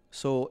though.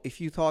 So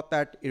if you thought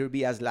that it would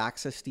be as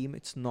lax as Steam,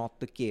 it's not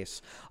the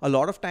case. A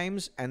lot of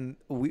times, and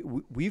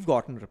we've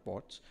gotten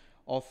reports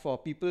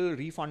of people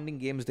refunding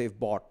games they've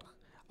bought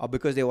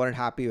because they weren't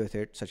happy with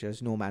it, such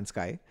as No Man's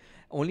Sky,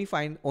 only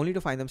to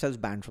find themselves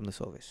banned from the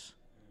service.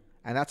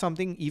 And that's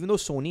something, even though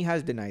Sony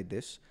has denied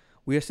this,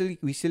 we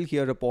still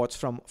hear reports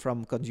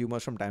from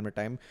consumers from time to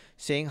time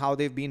saying how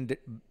they've been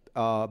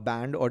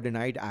banned or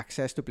denied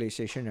access to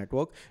PlayStation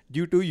Network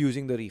due to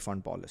using the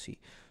refund policy.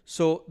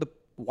 So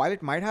while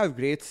it might have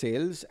great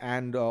sales,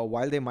 and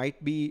while there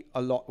are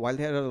a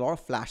lot of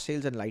flash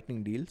sales and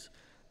lightning deals,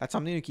 that's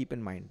something to keep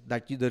in mind,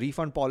 that the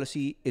refund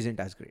policy isn't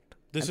as great.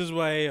 This is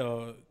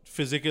why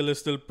physical is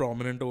still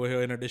prominent over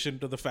here, in addition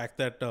to the fact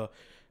that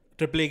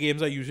AAA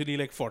games are usually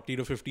like 40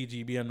 to 50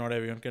 GB and not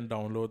everyone can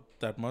download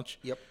that much.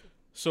 Yep.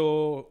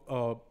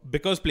 So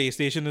because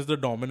PlayStation is the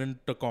dominant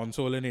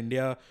console in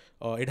India,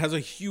 it has a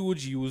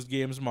huge used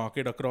games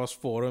market across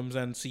forums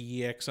and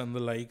CEX and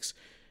the likes.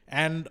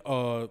 And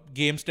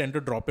games tend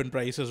to drop in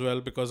price as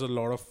well because a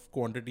lot of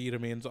quantity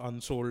remains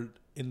unsold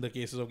in the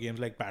cases of games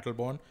like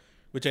Battleborn,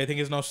 which I think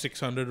is now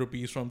 600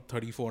 rupees from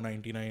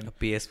 34.99. A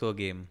PS4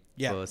 game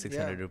for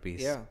 600 Yeah.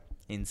 rupees. Yeah.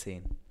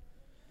 Insane.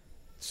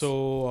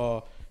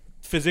 So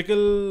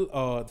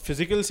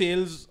physical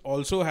sales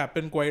also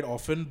happen quite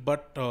often,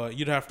 but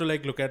you'd have to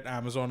like look at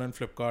Amazon and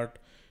Flipkart,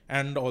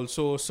 and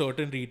also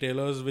certain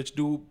retailers which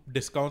do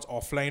discounts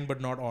offline but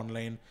not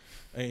online.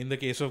 In the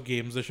case of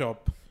Games the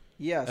Shop,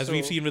 as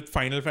we've seen with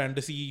Final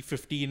Fantasy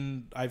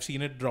 15, I've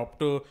seen it drop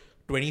to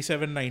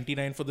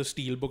 $27.99 for the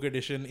Steelbook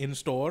edition in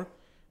store.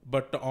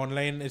 But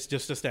online, it's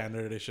just a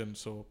standard edition.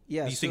 So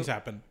these things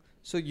happen.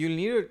 So you'll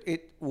need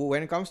it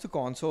when it comes to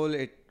console.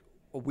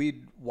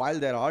 While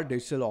there are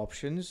digital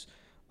options,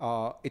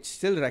 it's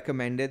still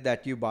recommended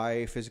that you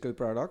buy physical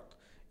product,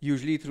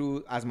 usually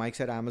through, as Mike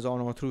said,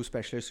 Amazon or through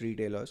specialist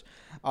retailers.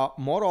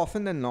 More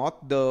often than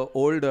not, the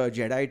old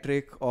Jedi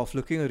trick of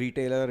looking a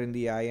retailer in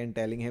the eye and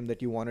telling him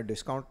that you want a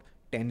discount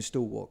tends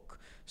to work.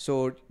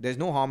 So there's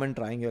no harm in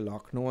trying your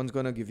luck. No one's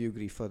going to give you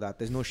grief for that.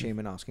 There's no shame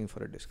in asking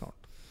for a discount.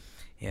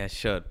 Yeah,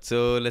 sure.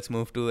 So let's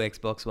move to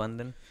Xbox One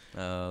then.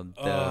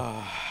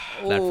 The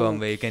platform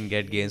where you can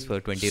get games for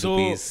 20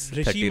 rupees,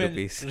 30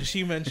 rupees.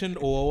 Rishi mentioned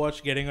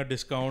Overwatch getting a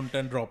discount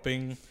and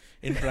dropping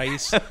in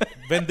price.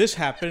 When this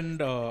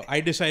happened, I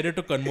decided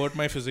to convert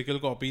my physical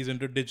copies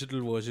into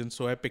digital versions.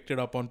 So I picked it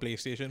up on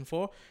PlayStation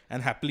 4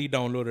 and happily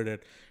downloaded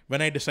it.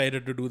 When I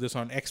decided to do this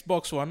on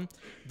Xbox One,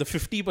 the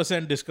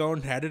 50%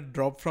 discount had it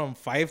dropped from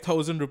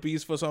 5,000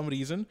 rupees for some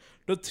reason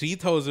to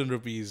 3,000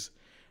 rupees.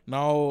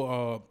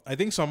 Now, I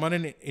think someone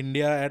in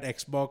India at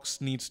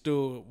Xbox needs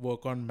to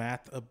work on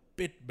math a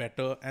bit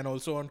better and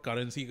also on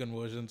currency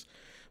conversions,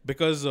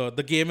 because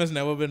the game has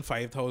never been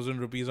 5,000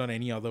 rupees on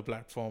any other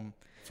platform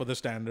for the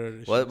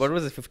standard. What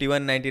was it,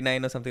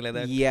 51.99 or something like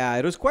that? Yeah,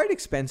 it was quite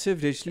expensive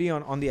digitally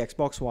on the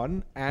Xbox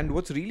One. And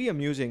what's really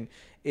amusing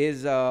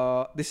is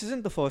this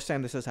isn't the first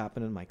time this has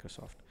happened in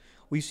Microsoft.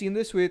 We've seen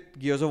this with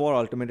Gears of War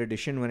Ultimate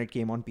Edition when it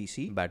came on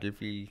PC.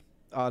 Battlefield.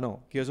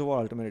 No, Gears of War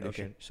Ultimate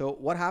Edition. Okay. So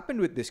what happened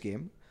with this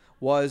game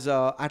was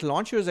at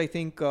launch was, I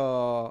think,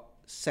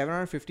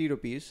 750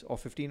 rupees or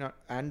 15,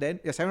 and then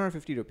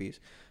 750 rupees.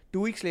 2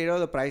 weeks later,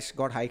 the price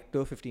got hiked to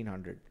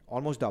 1,500,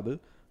 almost double,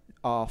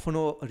 for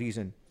no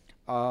reason.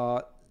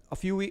 A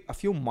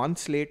few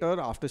months later,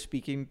 after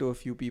speaking to a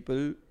few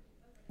people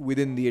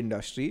within the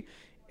industry,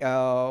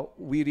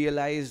 we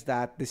realized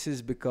that this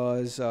is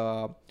because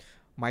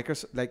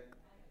Microsoft, like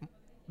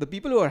the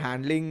people who are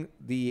handling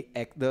the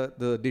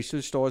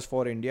digital stores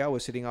for India, were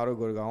sitting out of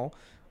Gurgaon,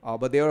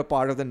 but they were a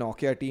part of the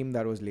Nokia team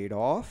that was laid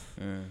off.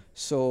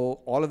 So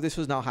all of this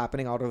was now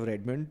happening out of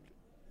Redmond,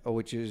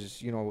 which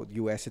is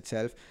US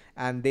itself,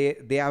 and they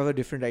have a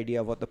different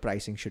idea of what the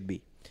pricing should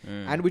be,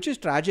 and which is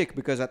tragic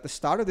because at the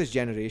start of this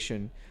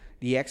generation,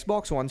 the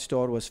Xbox One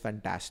store was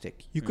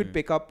fantastic. You could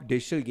pick up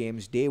digital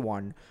games day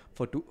one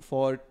for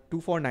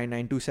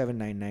 2499,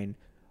 2799.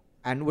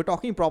 And we're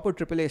talking proper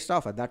AAA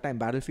stuff at that time.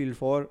 Battlefield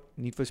 4,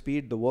 Need for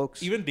Speed, the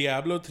works. Even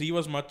Diablo 3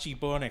 was much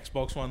cheaper on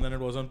Xbox One than it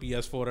was on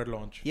PS4 at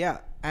launch. Yeah,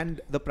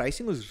 and the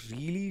pricing was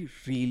really,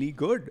 really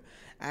good.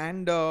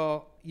 And,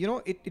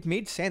 it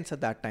made sense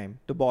at that time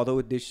to bother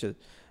with digital.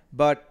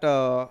 But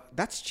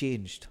that's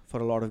changed for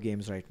a lot of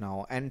games right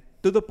now. And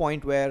to the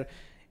point where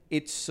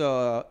it's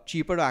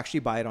cheaper to actually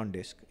buy it on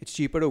disc. It's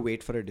cheaper to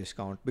wait for a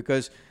discount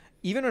because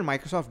even when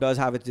Microsoft does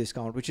have its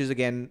discount, which is,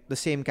 again, the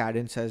same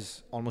cadence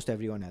as almost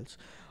everyone else,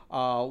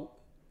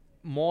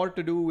 more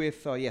to do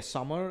with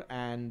summer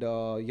and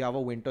you have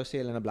a winter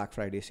sale and a Black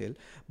Friday sale.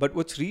 But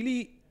what's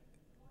really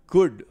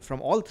good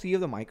from all three of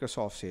the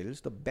Microsoft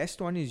sales, the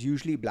best one is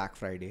usually Black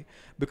Friday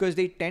because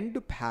they tend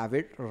to have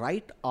it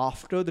right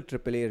after the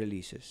AAA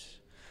releases.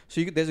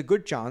 So there's a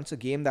good chance a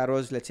game that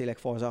was, let's say, like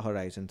Forza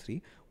Horizon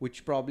 3,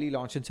 which probably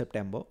launched in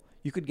September,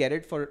 you could get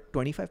it for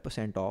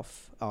 25%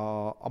 off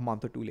a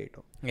month or two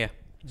later. Yeah,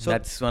 so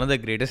that's one of the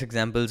greatest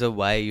examples of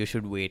why you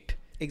should wait.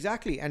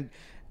 Exactly. And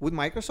with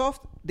Microsoft,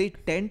 they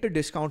tend to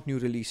discount new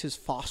releases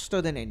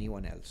faster than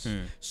anyone else.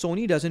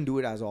 Sony doesn't do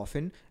it as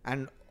often.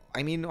 And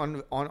I mean,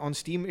 on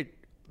Steam,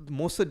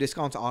 most of the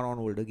discounts are on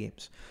older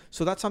games.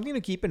 So that's something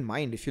to keep in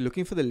mind. If you're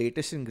looking for the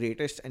latest and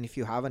greatest, and if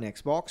you have an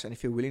Xbox, and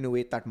if you're willing to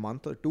wait that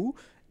month or two,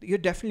 you're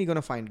definitely going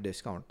to find a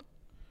discount.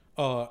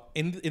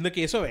 In the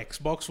case of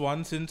Xbox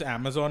One, since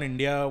Amazon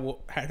India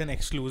had an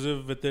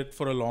exclusive with it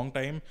for a long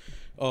time,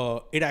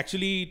 it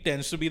actually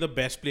tends to be the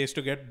best place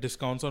to get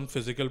discounts on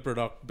physical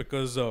product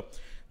because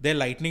their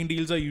lightning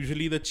deals are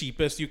usually the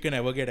cheapest you can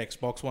ever get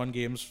Xbox One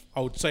games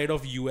outside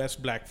of US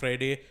Black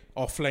Friday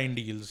offline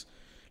deals.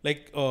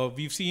 Like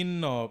we've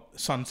seen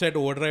Sunset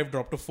Overdrive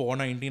drop to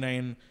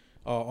 $4.99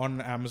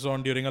 on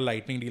Amazon during a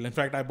lightning deal. In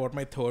fact, I bought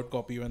my third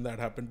copy when that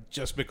happened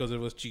just because it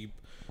was cheap.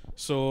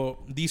 So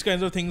these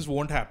kinds of things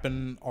won't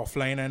happen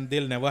offline and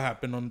they'll never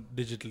happen on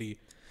digitally.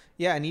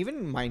 Yeah, and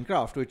even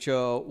Minecraft,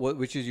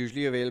 which is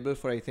usually available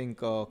for I think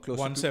close to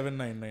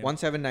 1799.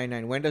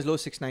 1799 went as low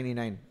as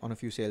 699 on a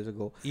few sales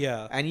ago.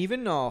 Yeah, and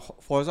even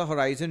Forza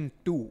Horizon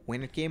 2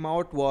 when it came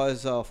out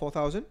was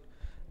 4,000,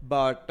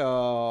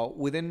 but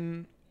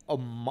within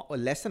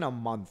less than a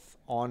month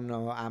on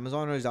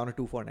Amazon it was down to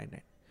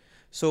 2,499.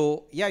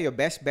 So yeah, your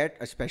best bet,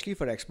 especially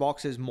for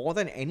Xbox, is more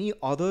than any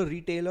other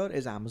retailer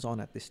is Amazon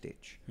at this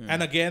stage.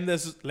 And again,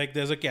 there's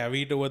a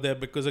caveat over there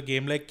because a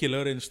game like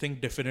Killer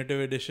Instinct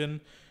Definitive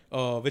Edition,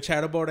 which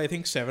had about I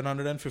think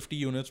 750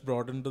 units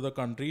brought into the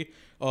country,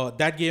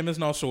 that game is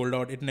now sold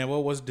out. It never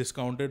was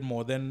discounted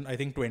more than I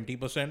think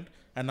 20%,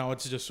 and now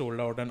it's just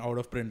sold out and out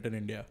of print in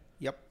India.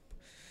 Yep.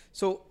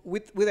 So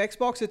with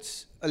Xbox,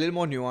 it's a little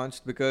more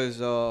nuanced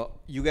because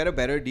you get a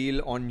better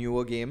deal on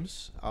newer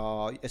games,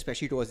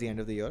 especially towards the end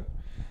of the year.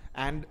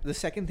 And the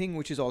second thing,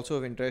 which is also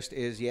of interest,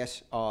 is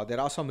yes, there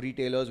are some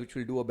retailers which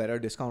will do a better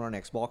discount on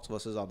Xbox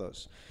versus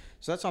others.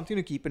 So that's something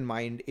to keep in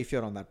mind if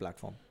you're on that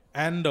platform.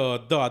 And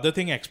the other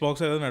thing Xbox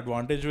has an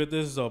advantage with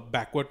is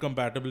backward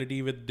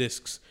compatibility with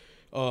discs.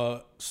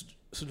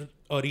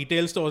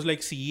 Retail stores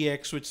like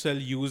CEX, which sell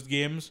used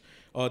games,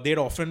 they'd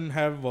often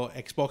have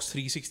Xbox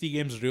 360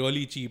 games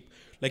really cheap.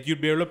 Like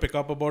you'd be able to pick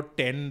up about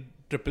 10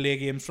 AAA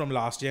games from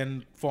last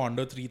gen for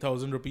under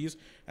 3,000 rupees,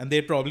 and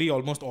they'd probably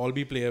almost all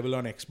be playable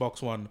on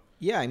Xbox One.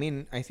 Yeah, I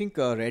mean, I think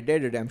Red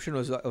Dead Redemption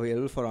was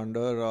available for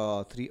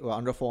under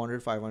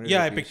 400, 500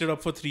 Yeah, rupees. I picked it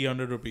up for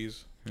 300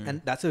 rupees.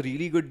 And that's a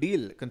really good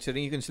deal,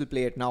 considering you can still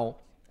play it now.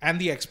 And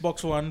the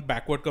Xbox One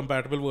backward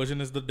compatible version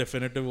is the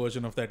definitive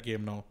version of that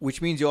game now.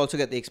 Which means you also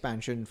get the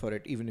expansion for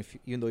it, even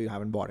though you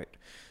haven't bought it.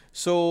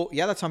 So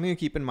yeah, that's something to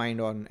keep in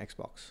mind on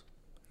Xbox.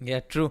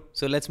 Yeah, true.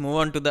 So let's move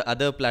on to the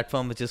other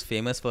platform which is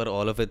famous for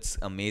all of its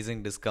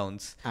amazing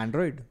discounts.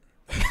 Android.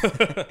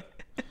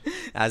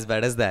 As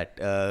bad as that,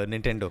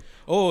 Nintendo.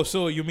 Oh,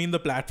 so you mean the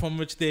platform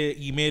which they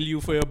email you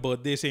for your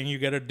birthday saying you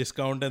get a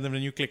discount, and then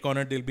when you click on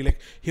it, they'll be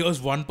like,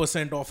 here's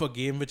 1% off a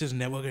game which is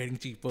never getting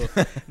cheaper.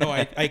 No,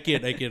 I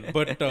kid.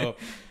 But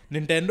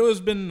Nintendo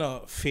has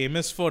been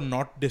famous for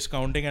not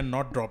discounting and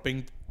not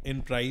dropping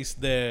in price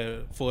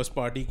their first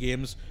party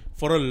games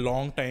for a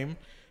long time.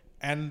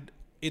 And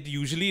it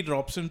usually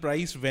drops in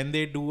price when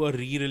they do a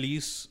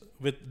re-release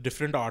with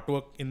different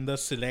artwork in the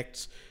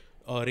selects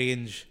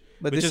range.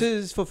 But this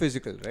is for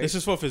physical, right? This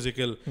is for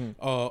physical.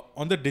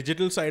 On the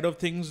digital side of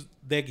things,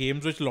 their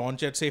games which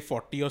launch at say $40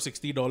 or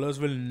 $60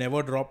 will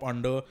never drop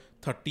under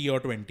 30 or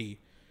 20.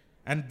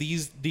 And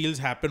these deals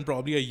happen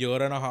probably a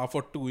year and a half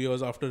or 2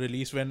 years after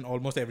release when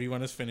almost everyone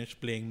has finished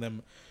playing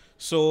them.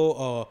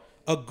 So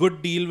a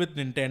good deal with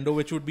Nintendo,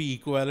 which would be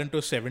equivalent to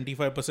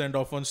 75%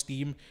 off on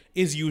Steam,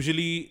 is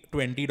usually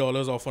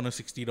 $20 off on a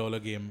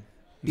 $60 game.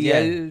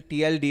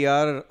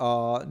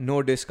 TLDR,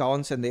 no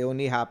discounts, and they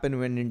only happen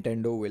when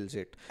Nintendo wills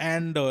it.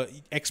 And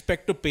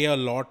expect to pay a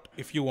lot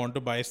if you want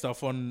to buy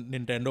stuff on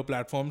Nintendo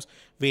platforms.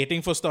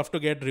 Waiting for stuff to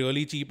get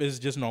really cheap is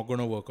just not going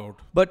to work out.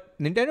 But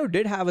Nintendo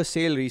did have a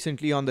sale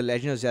recently on the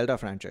Legend of Zelda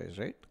franchise,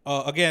 right?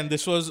 Again,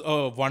 this was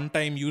a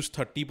one-time use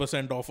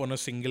 30% off on a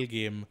single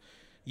game.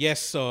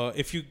 Yes,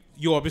 if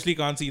you obviously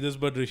can't see this,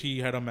 but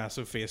Rishi had a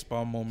massive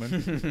facepalm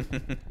moment.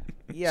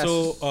 Yes.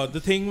 So the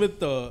thing with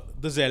the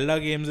Zelda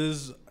games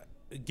is,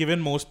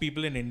 given most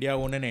people in India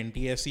own an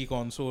NTSC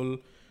console,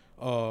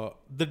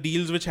 the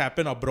deals which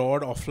happen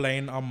abroad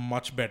offline are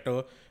much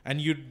better, and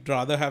you'd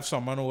rather have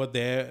someone over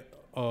there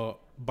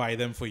buy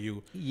them for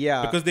you.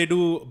 Yeah. Because they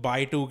do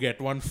buy two get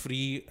one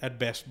free at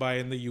Best Buy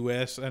in the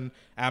US and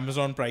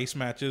Amazon price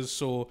matches,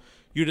 so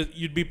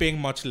you'd be paying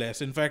much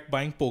less. In fact,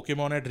 buying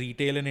Pokemon at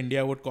retail in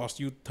India would cost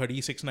you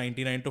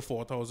 $36.99 to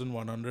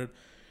 $4,100.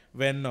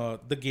 When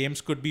the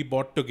games could be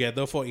bought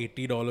together for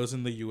 $80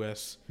 in the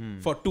US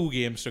for two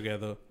games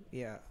together.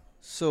 Yeah.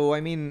 So,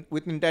 I mean,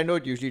 with Nintendo,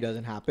 it usually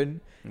doesn't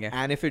happen. Yeah.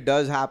 And if it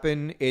does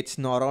happen, it's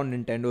not on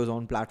Nintendo's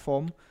own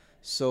platform.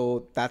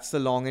 So, that's the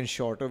long and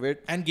short of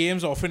it. And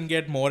games often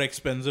get more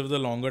expensive the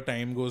longer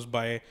time goes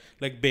by.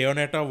 Like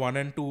Bayonetta 1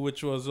 and 2,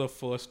 which was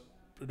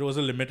it was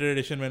a limited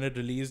edition when it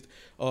released,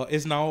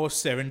 is now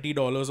 $70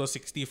 or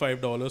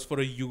 $65 for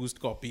a used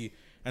copy.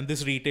 And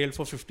this retailed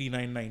for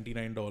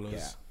 $59.99.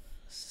 Yeah.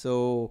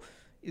 So,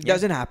 it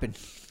doesn't happen.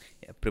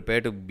 Yeah, prepare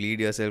to bleed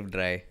yourself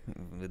dry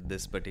with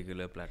this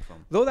particular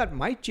platform. Though that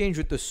might change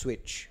with the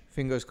Switch,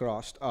 fingers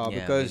crossed.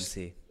 Because we'll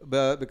see.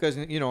 Because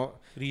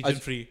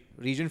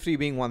Region free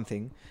being one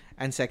thing,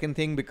 and second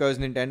thing, because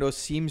Nintendo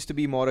seems to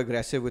be more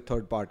aggressive with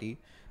third party.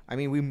 I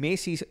mean, we may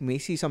see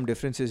some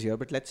differences here,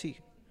 but let's see.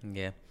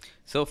 Yeah.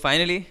 So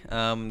finally,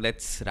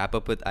 let's wrap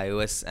up with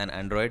iOS and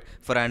Android.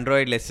 For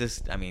Android, let's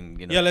just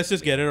let's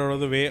just get it out of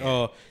the way.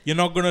 You're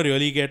not going to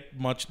really get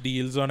much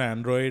deals on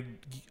Android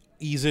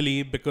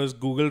easily because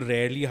Google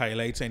rarely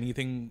highlights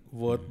anything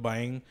worth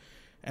buying,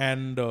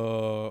 and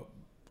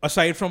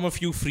aside from a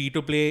few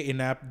free-to-play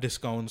in-app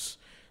discounts,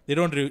 they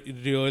don't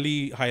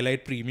really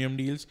highlight premium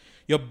deals.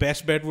 Your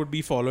best bet would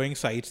be following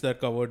sites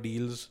that cover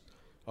deals.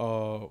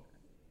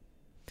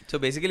 So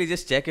basically,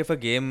 just check if a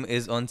game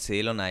is on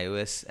sale on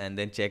iOS, and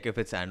then check if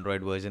its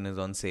Android version is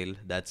on sale.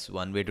 That's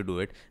one way to do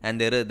it.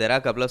 And there are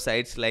a couple of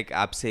sites like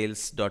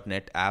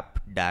appsales.net,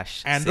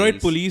 app-sales.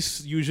 Android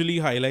Police usually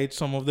highlights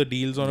some of the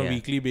deals on a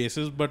weekly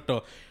basis, but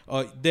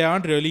there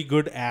aren't really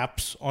good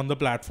apps on the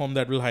platform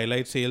that will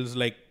highlight sales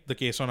like the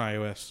case on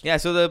iOS. Yeah,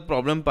 so the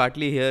problem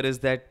partly here is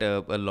that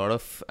a lot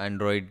of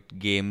Android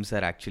games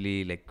are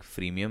actually like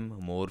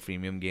more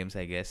freemium games,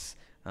 I guess.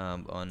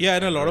 In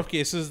a lot of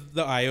cases,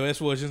 the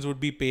iOS versions would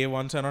be pay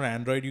once, and on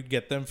Android, you'd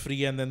get them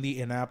free, and then the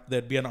in-app,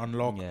 there'd be an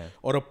unlock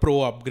or a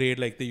pro upgrade,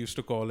 like they used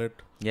to call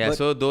it. Yeah, but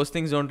so those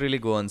things don't really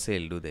go on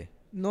sale, do they?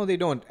 No, they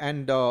don't.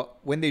 And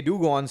when they do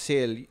go on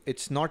sale,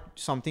 it's not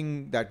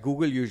something that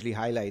Google usually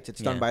highlights.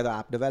 It's done by the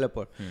app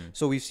developer.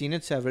 So we've seen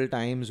it several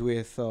times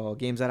with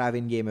games that have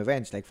in-game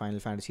events like Final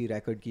Fantasy,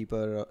 Record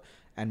Keeper,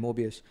 and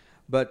Mobius.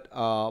 But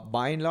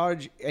by and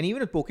large, and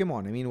even with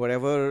Pokemon, I mean,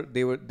 whatever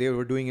they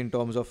were doing in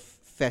terms of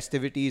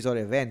festivities or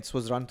events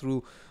was run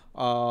through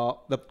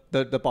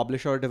the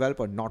publisher or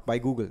developer, not by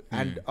Google.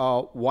 And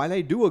while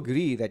I do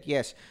agree that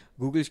yes,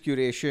 Google's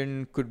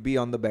curation could be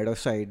on the better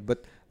side,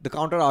 but the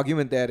counter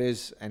argument there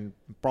is, and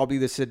probably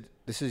this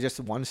is just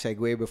one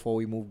segue before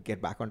we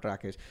get back on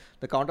track, is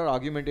the counter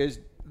argument is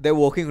they're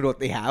working with what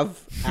they have,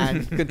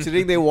 and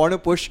considering they want to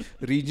push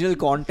regional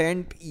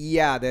content,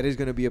 there is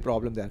going to be a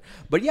problem there.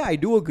 But I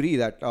do agree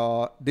that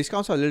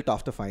discounts are a little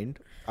tough to find.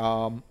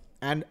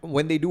 And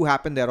when they do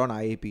happen, they're on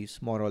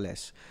IAPs, more or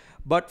less.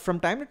 But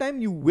from time to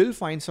time, you will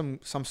find some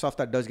stuff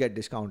that does get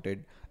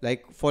discounted.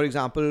 Like, for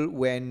example,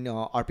 when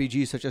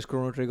RPGs such as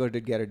Chrono Trigger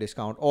did get a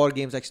discount, or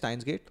games like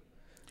Steins Gate.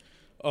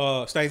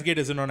 Steins Gate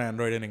isn't on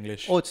Android in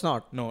English. Oh, it's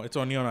not? No, it's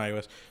only on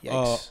iOS.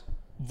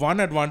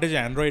 One advantage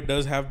Android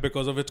does have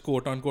because of its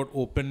quote-unquote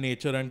open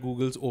nature and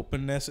Google's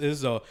openness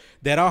is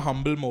there are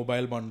humble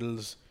mobile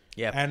bundles.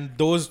 Yep. And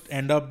those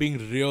end up being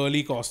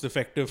really cost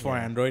effective for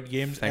Android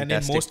games. Fantastic and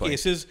in most point.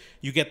 cases,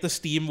 you get the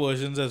Steam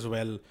versions as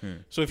well.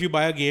 So if you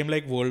buy a game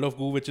like World of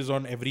Goo, which is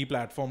on every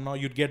platform now,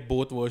 you'd get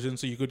both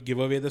versions. So you could give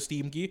away the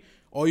Steam key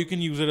or you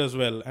can use it as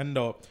well. And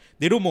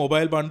they do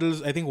mobile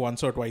bundles, I think,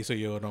 once or twice a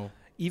year now.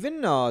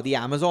 Even the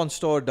Amazon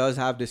store does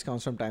have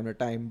discounts from time to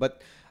time.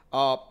 But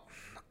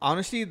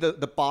honestly,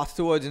 the path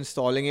towards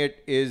installing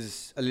it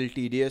is a little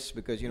tedious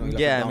because,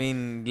 I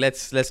mean,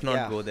 let's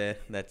not go there.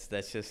 That's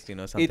just,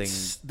 something.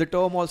 It's the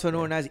term also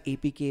known as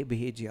APK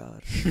behavior.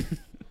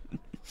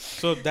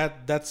 So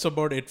that's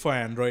about it for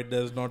Android.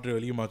 There's not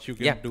really much you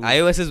can Yeah, do.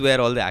 iOS is where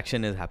all the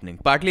action is happening.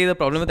 Partly the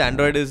problem with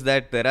Android is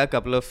that there are a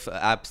couple of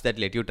apps that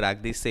let you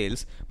track these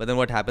sales, but then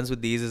what happens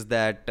with these is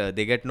that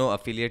they get no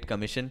affiliate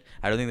commission.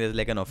 I don't think there's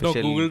like an No,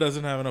 official. Google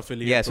doesn't have an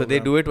affiliate. Yeah, so they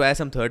program. do it via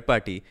some third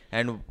party,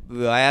 and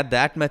via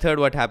that method,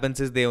 what happens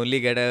is they only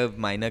get a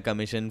minor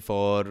commission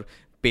for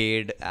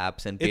paid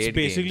apps and paid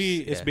games.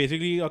 It's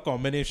basically a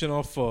combination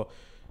of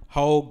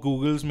how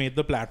Google's made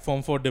the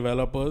platform for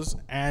developers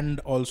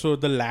and also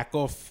the lack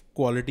of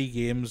quality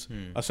games,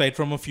 aside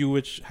from a few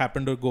which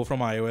happen to go from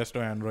iOS to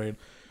Android.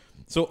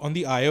 So on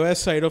the iOS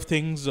side of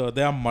things,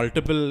 there are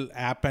multiple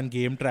app and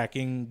game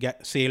tracking,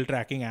 sale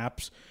tracking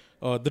apps.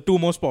 The two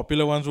most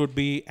popular ones would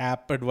be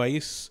App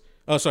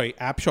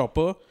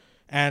Shopper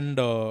and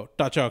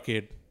Touch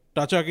Arcade.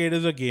 Touch Arcade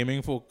is a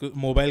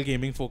mobile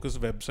gaming focused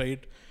website,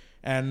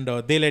 and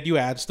they let you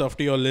add stuff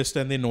to your list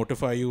and they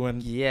notify you.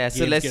 And Yeah, so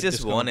games let's get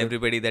just warn discounted.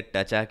 everybody that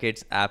Touch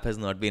Arcade's app has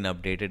not been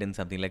updated in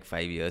something like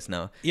 5 years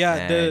now. Yeah,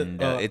 and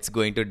it's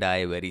going to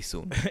die very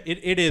soon.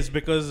 It is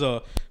because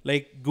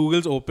like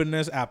Google's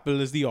openness,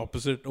 Apple is the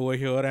opposite over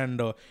here,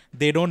 and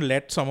they don't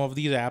let some of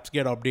these apps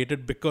get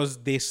updated because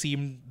they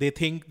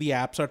think the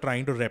apps are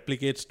trying to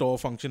replicate store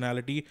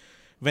functionality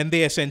when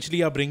they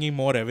essentially are bringing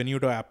more revenue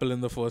to Apple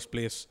in the first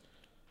place.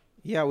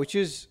 Yeah, which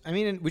is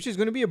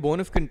going to be a bone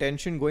of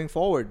contention going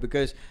forward,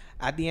 because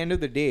at the end of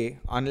the day,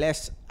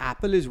 unless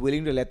Apple is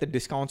willing to let the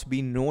discounts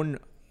be known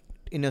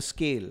on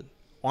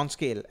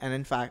scale,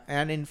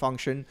 and in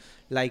function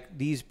like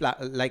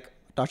like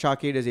Touch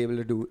Arcade is able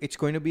to do, it's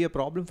going to be a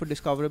problem for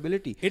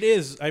discoverability. It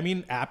is. I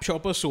mean, App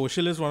Shopper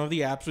Social is one of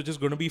the apps which is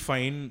going to be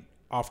fine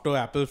after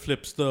Apple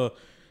flips the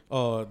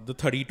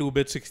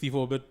 32-bit,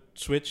 64-bit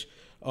switch.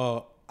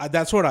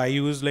 That's what I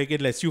use. Like,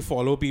 it lets you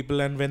follow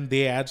people, and when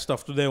they add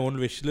stuff to their own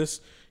wish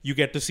list, you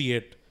get to see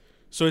it.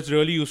 So it's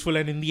really useful,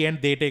 and in the end,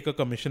 they take a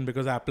commission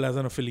because Apple has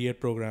an affiliate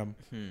program.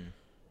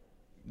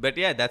 But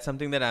yeah, that's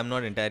something that I'm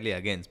not entirely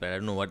against, but I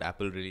don't know what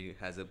Apple really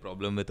has a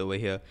problem with over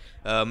here.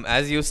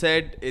 As you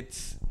said,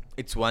 it's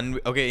one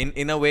okay,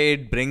 in a way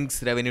it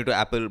brings revenue to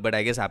Apple, but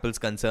I guess Apple's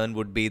concern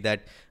would be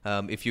that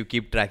if you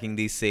keep tracking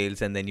these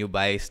sales and then you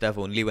buy stuff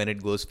only when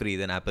it goes free,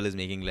 then Apple is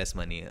making less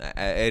money.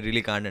 I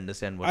really can't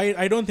understand what.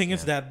 I don't think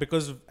it's that,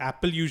 because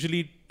Apple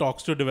usually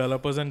talks to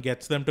developers and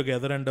gets them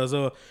together and does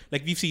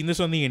like we've seen this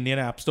on the Indian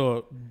App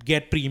Store,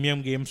 get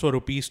premium games for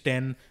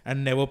 ₹10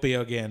 and never pay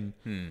again.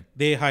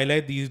 They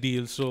highlight these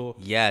deals. So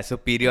Yeah, so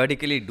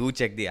periodically do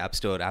check the App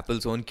Store.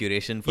 Apple's own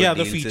curation for yeah,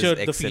 deals is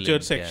excellent. the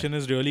featured section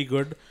is really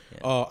good.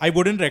 I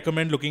wouldn't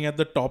recommend looking at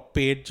the top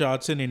paid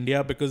charts in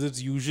India because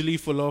it's usually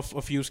full of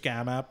a few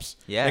scam apps,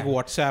 Yeah. like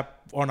WhatsApp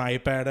on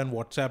iPad and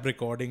WhatsApp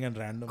recording and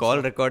random Call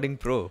stuff. Recording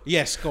Pro.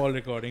 Yes, Call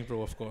Recording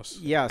Pro, of course.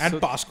 Yeah, and so-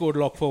 passcode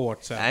lock for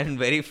WhatsApp. And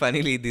very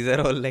funnily, these are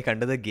all like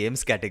under the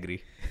games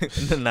category.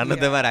 None of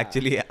them are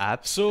actually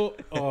apps.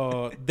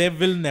 So there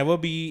will never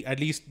be, at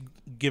least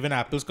given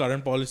Apple's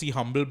current policy,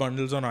 humble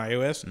bundles on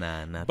iOS.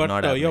 Nah, But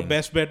not your happening.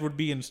 best bet would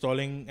be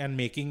installing and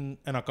making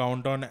an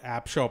account on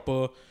App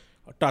Shopper,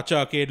 Touch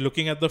Arcade,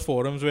 looking at the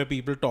forums where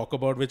people talk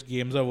about which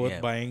games are worth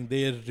Yeah. buying.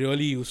 They're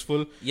really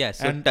useful. Yeah,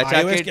 so and Touch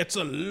iOS Arcade- gets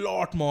a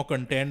lot more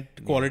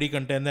quality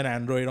content than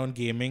Android on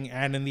gaming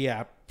and in the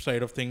app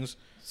side of things.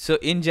 So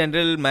in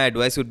general, my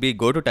advice would be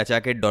go to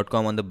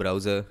toucharcade.com on the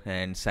browser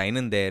and sign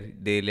in there.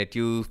 They let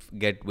you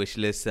get wish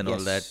lists and all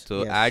Yes, that.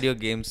 So yes. add your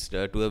games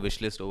to a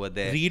wish list over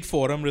there. Read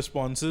forum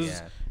responses,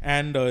 Yeah.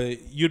 and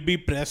you'd be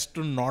pressed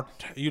to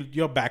not.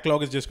 Your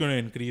backlog is just going to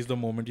increase the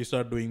moment you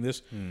start doing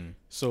this.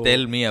 So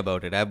Tell me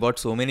about it. I bought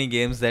so many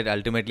games that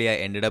ultimately I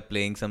ended up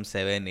playing some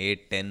 7,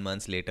 8, 10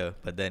 months later.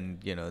 But then,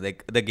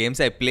 like the games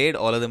I played,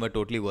 all of them are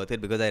totally worth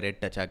it because I read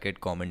Touch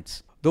Arcade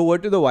comments. Though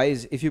word to the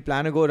wise, if you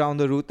plan to go down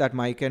the route that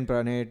Mike and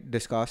Pranay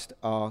discussed,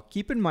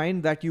 keep in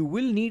mind that you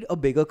will need a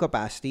bigger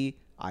capacity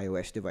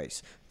iOS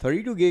device.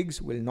 32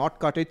 gigs will not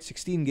cut it,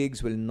 16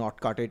 gigs will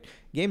not cut it.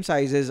 Game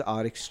sizes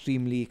are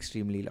extremely,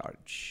 extremely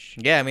large.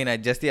 Yeah, I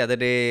mean, just the other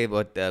day,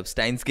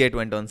 Steins Gate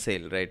went on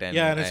sale, right? And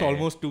yeah, and it's I-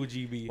 almost 2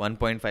 GB.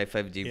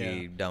 1.55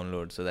 GB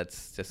download, so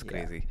that's just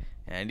crazy.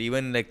 And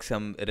even like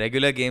some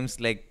regular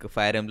games like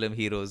Fire Emblem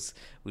Heroes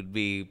would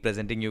be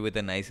presenting you with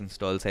a nice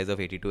install size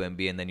of 82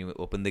 MB, and then you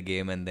open the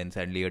game and then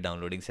suddenly you're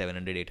downloading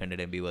 700, 800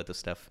 MB worth of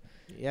stuff.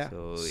 Yeah.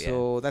 So,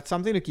 So that's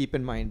something to keep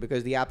in mind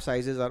because the app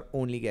sizes are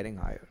only getting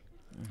higher.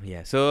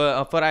 Yeah.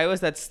 So for iOS,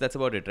 that's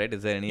about it, right?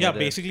 Is there any Yeah, other?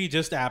 basically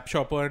just App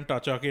Shopper and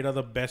Touch Arcade are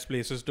the best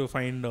places to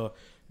find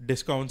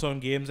discounts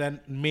on games, and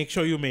make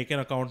sure you make an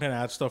account and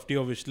add stuff to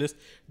your wish list.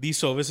 These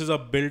services are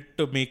built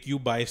to make you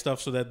buy stuff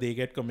so that they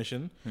get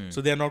commission. So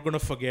they're not going to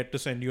forget to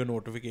send you a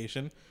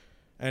notification.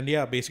 And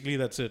yeah, basically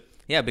that's it.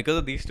 Yeah, because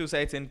of these two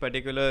sites in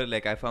particular,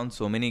 like I found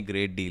so many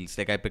great deals.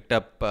 Like I picked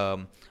up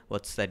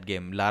what's that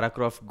game, Lara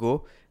Croft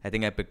Go, I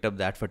think I picked up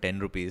that for 10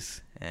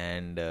 rupees.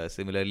 And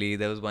similarly,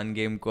 there was one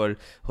game called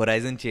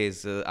Horizon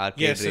Chase, arcade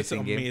Yes, it's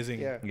racing game. amazing.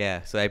 Yeah.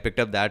 Yeah, so I picked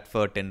up that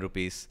for 10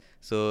 rupees.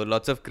 So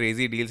lots of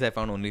crazy deals I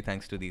found only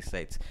thanks to these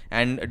sites.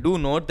 And do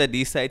note that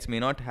these sites may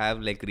not have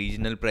like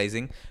regional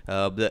pricing.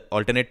 The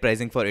alternate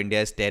pricing for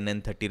India is 10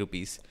 and 30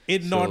 rupees.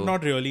 It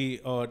not really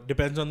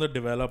depends on the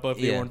developer if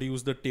they Yeah. want to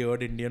use the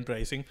tiered Indian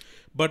pricing.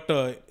 But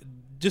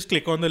just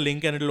click on the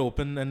link and it'll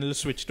open and it'll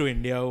switch to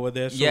India over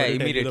there. So Yeah, it'll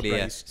tell you the immediately. Yeah.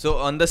 price. So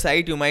on the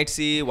site you might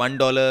see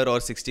 $1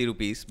 or 60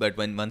 rupees, but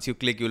once you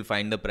click, you'll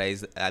find the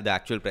price, the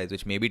actual price,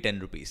 which may be 10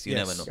 rupees. You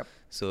Yes. never know. Yep.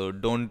 So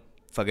don't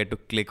forget to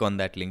click on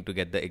that link to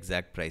get the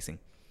exact pricing.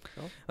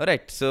 Oh. All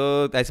right.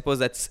 So I suppose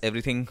that's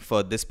everything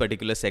for this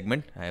particular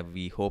segment.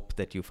 We hope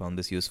that you found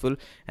this useful,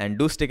 and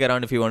do stick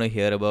around if you want to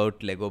hear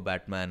about Lego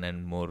Batman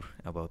and more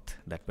about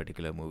that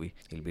particular movie.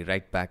 We'll be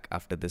right back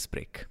after this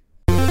break.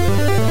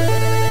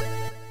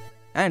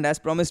 And as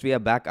promised, we are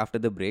back after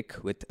the break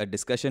with a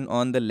discussion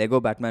on the Lego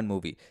Batman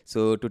movie.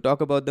 So to talk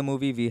about the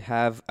movie, we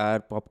have our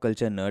pop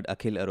culture nerd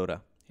Akhil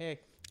Arora. Hey.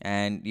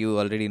 And you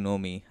already know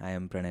me. I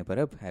am Pranay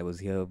Parab. I was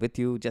here with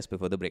you just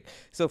before the break.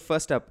 So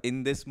first up,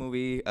 in this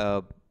movie,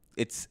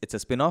 it's a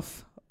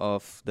spin-off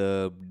of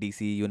the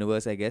DC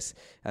universe, I guess.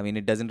 I mean,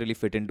 it doesn't really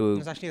fit into...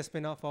 It's actually a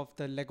spin-off of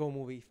the Lego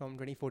movie from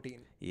 2014.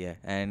 Yeah,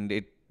 and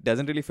it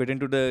doesn't really fit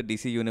into the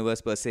DC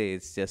universe per se.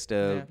 It's just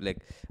a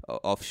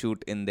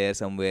offshoot in there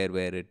somewhere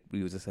where it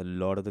uses a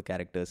lot of the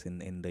characters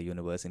in the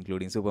universe,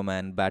 including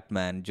Superman,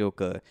 Batman,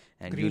 Joker,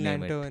 and you Green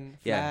name Lantern, it.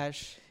 Yeah,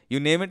 Flash. you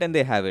name it and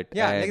they have it.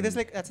 Yeah, And like this,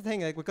 like that's the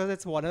thing. Like because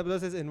it's Warner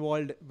Bros. Is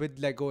involved with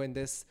Lego in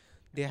this,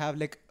 they have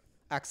like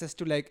access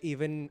to like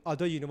even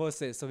other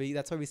universes. So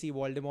that's why we see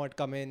Voldemort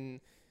come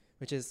in,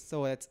 which is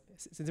so. That's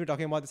since we're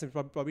talking about this,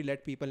 we'll probably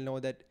let people know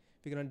that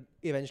we're gonna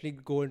eventually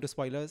go into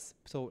spoilers.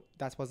 So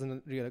that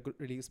wasn't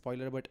really a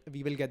spoiler, but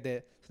we will get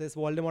there. So there's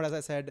Voldemort, as I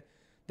said.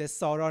 There's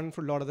Sauron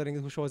from Lord of the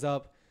Rings who shows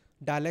up.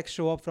 Daleks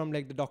show up from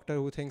like the Doctor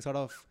Who thing, sort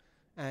of.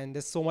 And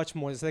there's so much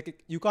more. It's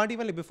like you can't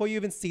even, like, before you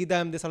even see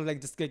them, they sort of like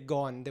just get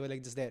gone. They were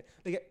like just there.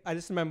 Like I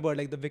just remember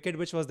like the Wicked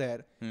Witch was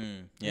there.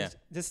 yeah. There's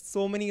just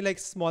so many like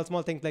small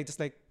things, like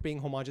just like paying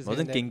homages. here and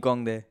Wasn't there. King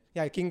Kong there?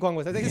 Yeah, King Kong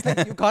was. I think it's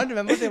like you can't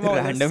remember them all.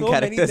 There's Random so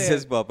many characters there.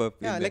 just pop up.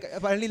 Yeah, in like there.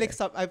 apparently like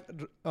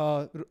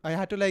I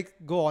had to like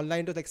go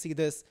online to like see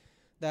this,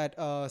 that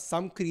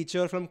some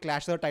creature from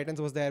Clash of the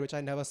Titans was there, which I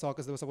never saw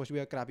because it was supposed to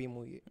be a crappy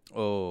movie.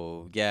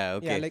 Oh, yeah,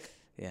 okay. Yeah, like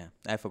Yeah,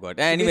 I forgot.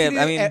 Anyway,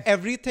 I mean...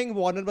 everything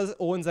Warner Bros.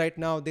 Owns right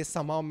now, they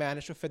somehow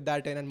managed to fit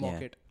that in and mock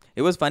Yeah. it.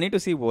 It was funny to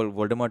see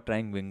Voldemort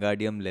trying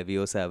Wingardium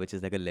Leviosa, which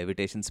is like a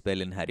levitation spell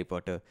in Harry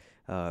Potter,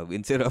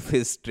 instead of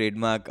his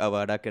trademark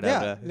Avada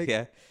Kedavra.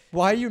 like,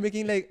 why are you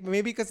making like,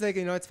 maybe because like,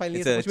 you know, it's finally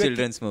It's a supposed to be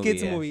children's movie,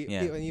 kids yeah, movie,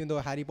 yeah. even though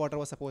Harry Potter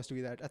was supposed to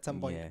be that at some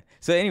point. Yeah.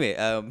 So anyway,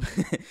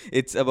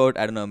 it's about,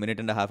 I don't know, a minute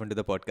and a half into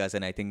the podcast,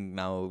 and I think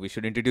now we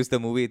should introduce the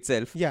movie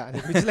itself. Yeah,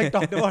 like, we just like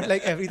talked about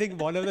like everything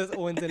Warner Bros.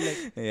 Owns and like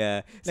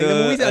Yeah. the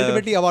movie is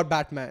ultimately about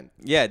Batman.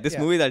 Yeah, this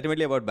movie is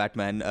ultimately about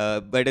Batman,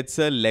 but it's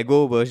a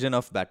Lego version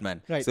of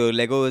Batman. Right. So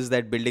Lego is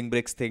that building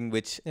bricks thing,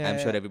 which I'm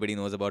sure Yeah. everybody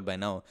knows about by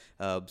now.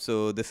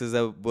 So this is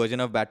a version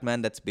of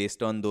Batman that's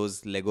based on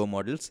those Lego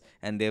models,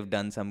 and they've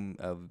done some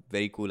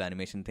very cool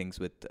animation things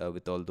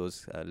with all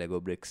those Lego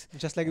bricks.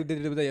 Just like we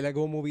did with the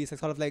Lego movies, like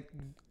sort of like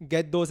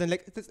get those, and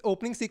like this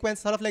opening sequence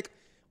sort of like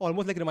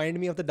almost like reminded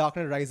me of The Dark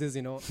Knight Rises,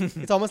 you know.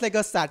 It's almost like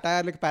a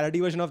satire, like parody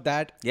version of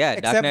that. Yeah, Dark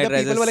except Knight the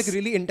people were like Rises-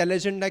 really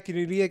intelligent, like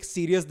really like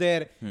serious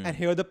there, and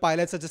here the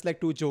pilots are just like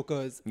two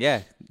jokers.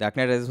 Yeah, Dark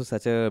Knight Rises was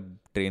such a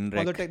train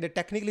wreck. Although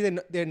technically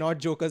they're not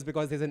jokers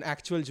because there's an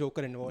actual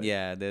Joker involved.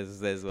 Yeah,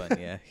 there's one.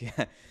 Yeah,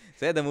 yeah.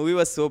 So yeah, the movie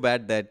was so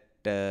bad that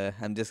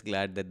I'm just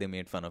glad that they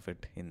made fun of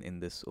it in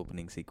this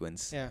opening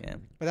sequence. Yeah. Yeah.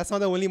 But that's not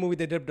the only movie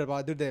they did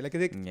there. Like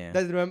Yeah.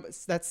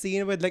 that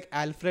scene with like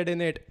Alfred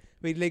in it,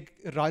 where he like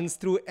runs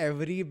through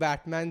every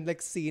Batman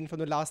like scene from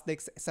the last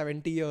like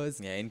 70 years.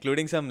 Yeah,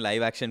 including some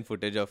live action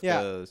footage of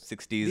Yeah. the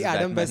 60s The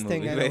Adam Batman West movie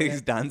thing, I where know, he's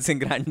yeah. dancing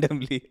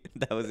randomly.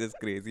 That was just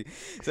crazy.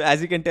 So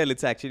as you can tell,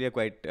 it's actually a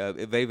quite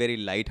a very, very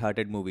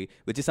light-hearted movie,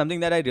 which is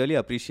something that I really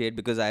appreciate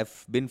because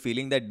I've been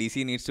feeling that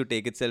DC needs to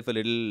take itself a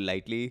little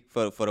lightly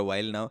for a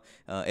while now.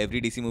 Every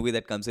DC movie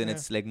that comes in, Yeah.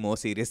 it's like more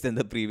serious than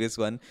the previous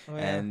one. Oh,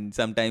 yeah. And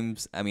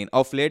sometimes, I mean,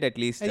 off late at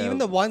least. And even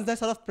the ones that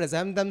sort of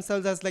present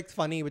themselves as like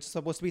funny, which is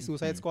supposed to be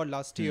Suicide Squad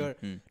last year,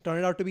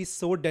 turned out to be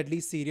so deadly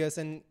serious,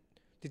 and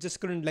they just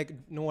couldn't like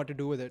know what to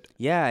do with it.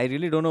 Yeah, I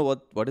really don't know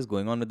what is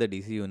going on with the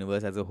DC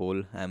universe as a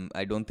whole.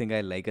 I don't think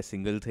I like a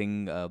single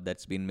thing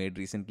that's been made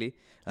recently.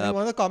 And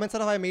one of the comments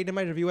that I made in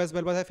my review as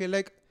well was I feel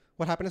like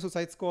what happened to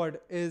Suicide Squad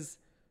is,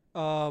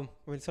 well,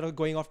 sort of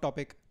going off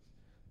topic.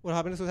 What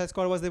happened to Suicide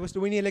Squad was there was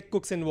too many like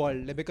cooks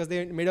involved, like, because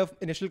they made an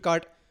initial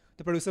cut,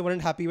 the producer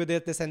weren't happy with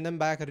it, they sent them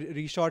back,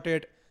 reshot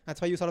it.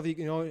 That's why you sort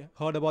of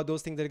heard about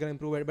those things that are gonna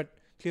improve it, but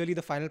clearly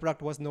the final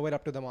product was nowhere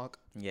up to the mark.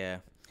 Yeah,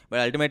 but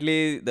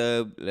ultimately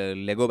the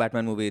Lego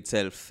Batman movie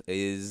itself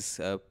is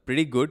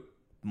pretty good.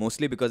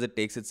 mostly because it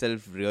takes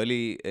itself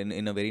really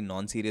in a very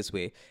non-serious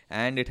way,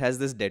 and it has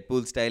this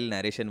Deadpool style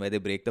narration where they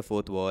break the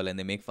fourth wall and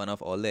they make fun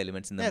of all the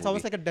elements in the Yeah, it's movie.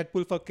 almost like a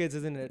Deadpool for kids,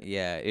 isn't it?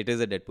 Yeah, it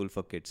is a Deadpool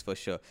for kids for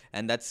sure,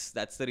 and that's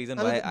the reason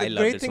I why mean, I the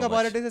loved great it thing so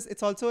about much. it is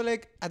it's also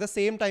like at the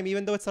same time,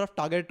 even though it's sort of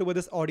targeted toward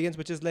this audience,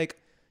 which is like,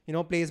 you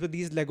know, plays with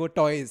these Lego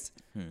toys,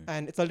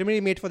 and it's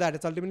ultimately made for that.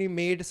 It's ultimately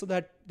made so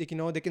that they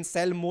can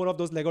sell more of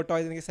those Lego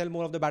toys and they can sell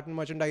more of the Batman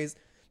merchandise.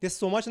 There's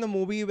so much in the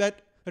movie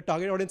that the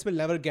target audience will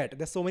never get.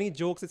 There's so many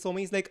jokes. There's so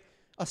many like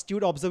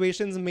astute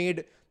observations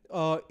made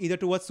either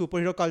towards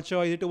superhero culture,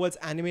 or either towards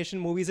animation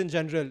movies in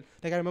general.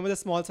 Like I remember the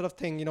small sort of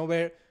thing, you know,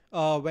 where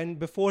when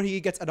before he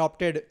gets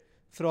adopted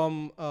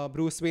from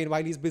Bruce Wayne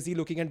while he's busy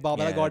looking at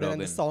Barbara Yeah, Gordon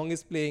and the Robin. song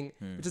is playing,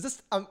 which is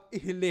just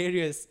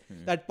hilarious.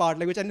 That part,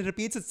 like, and it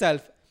repeats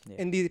itself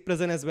in the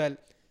prison as well.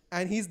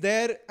 And he's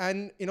there,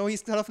 and you know,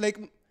 he's sort of like,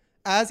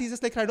 as he's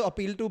just like trying to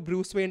appeal to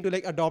Bruce Wayne to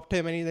like adopt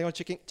him, and he's, you know,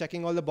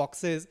 checking all the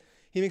boxes.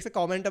 He makes a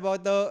comment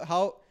about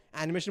how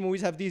animation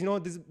movies have these, you know,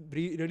 these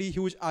really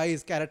huge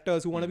eyes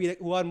characters who want to be like,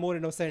 who are more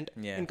innocent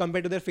in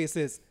compared to their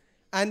faces,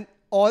 and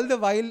all the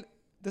while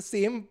the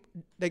same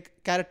like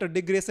character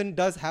Dick Grayson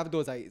does have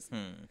those eyes.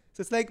 So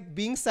it's like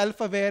being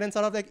self-aware and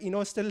sort of like, you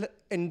know, still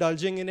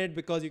indulging in it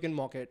because you can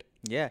mock it.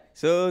 Yeah,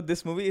 so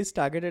this movie is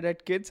targeted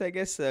at kids, I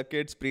guess,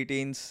 kids,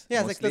 preteens. Yeah,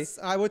 it's like mostly. that's,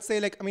 I would say,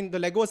 like, I mean, the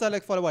Legos are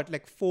like for what,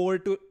 like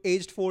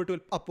aged 4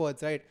 to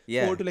upwards, right?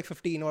 Yeah. 4 to like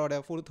 15 or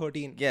whatever, 4 to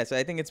 13. Yeah, so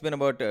I think it's been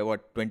about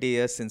 20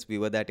 years since we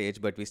were that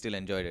age, but we still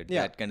enjoyed it.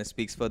 Yeah. That kind of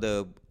speaks for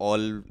the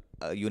all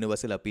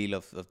universal appeal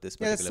of this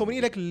particular Yeah, there's so many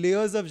movie. like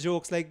layers of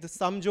jokes. Like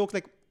some jokes,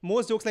 like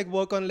most jokes, like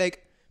work on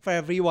like for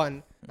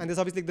everyone. And there's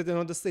obviously like, the, you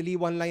know, the silly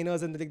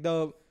one-liners and like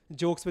the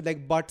jokes with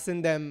like butts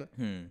in them.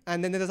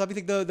 And then there's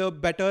obviously like, the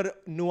better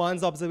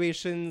nuanced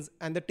observations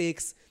and the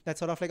takes that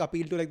sort of like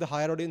appeal to like the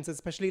higher audiences,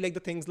 especially like the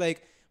things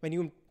like when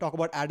you talk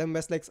about Adam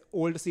Westlake's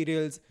old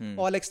serials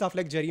or like stuff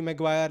like Jerry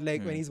Maguire,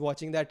 like when he's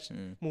watching that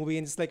movie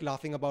and just like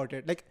laughing about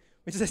it, like,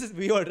 which is just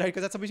weird, right?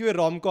 Because that's supposed to be a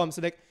rom-com.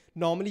 So like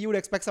normally you would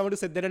expect someone to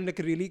sit there and like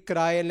really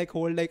cry and like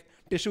hold like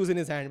tissues in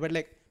his hand, but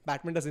like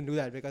Batman doesn't do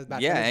that because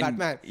Batman is and,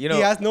 Batman. you know,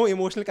 he has no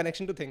emotional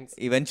connection to things.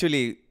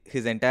 Eventually,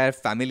 his entire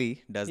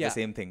family does Yeah. the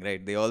same thing,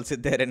 right? They all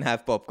sit there and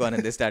have popcorn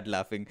and they start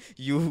laughing.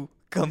 You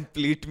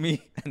complete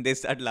me, and they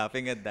start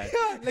laughing at that.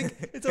 Yeah, like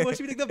it's supposed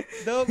to be like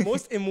the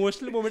most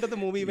emotional moment of the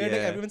movie where like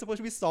Yeah. everyone's supposed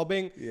to be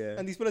sobbing Yeah.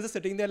 and these people are just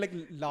sitting there like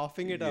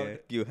laughing it out. Yeah,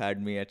 you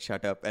had me at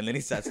shut up, and then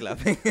he starts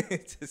laughing.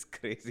 It's just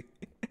crazy.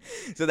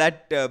 So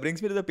that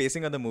brings me to the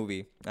pacing of the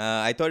movie.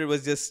 I thought it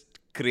was just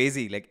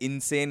crazy, like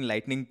insane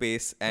lightning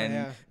pace and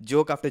Yeah.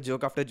 joke after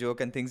joke after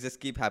joke, and things just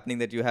keep happening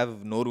that you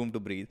have no room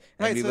to breathe.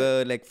 And Right, we so-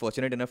 were like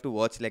fortunate enough to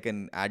watch like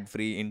an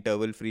ad-free,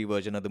 interval-free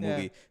version of the Yeah.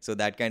 movie. So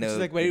that kind Which of is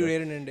like very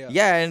rare in India.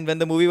 Yeah, and when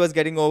the movie was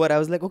getting over, I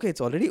was like, okay,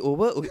 it's already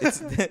over. Okay,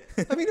 it's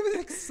I mean, it was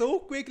like so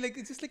quick, like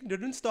it just like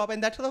didn't stop,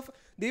 and that sort of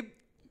they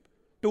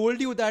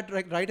told you that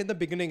like right in the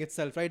beginning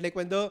itself, right? Like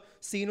when the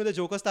scene with the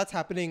Joker starts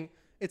happening,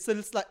 it's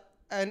like,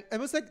 and it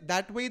was like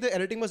that way the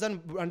editing was done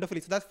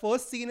wonderfully. So that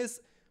first scene is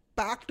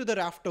packed to the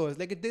rafters,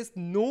 like there's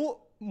no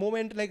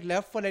moment like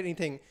left for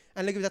anything,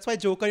 and like that's why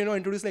Joker, you know,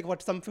 introduced like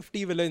what, some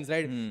 50 villains,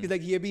 right? He's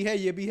like ye bhi hai,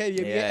 ye bhi hai, ye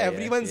bhi hai. Yeah,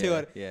 Everyone's yeah,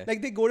 here. yeah.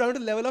 Like they go down to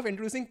the level of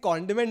introducing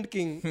Condiment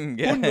King,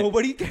 Yeah. who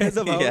nobody cares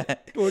about. Yeah.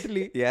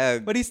 Totally. Yeah.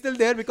 But he's still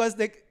there because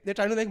like they're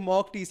trying to like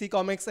mock DC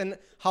Comics and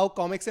how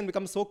comics can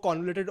become so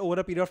convoluted over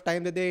a period of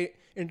time that they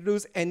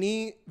introduce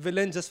any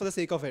villain just for the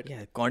sake of it.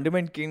 Yeah,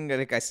 Condiment King,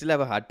 like I still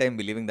have a hard time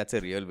believing that's a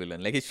real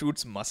villain. Like he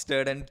shoots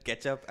mustard and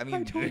ketchup. I mean,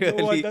 I don't really,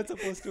 know what that's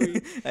supposed to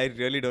be. I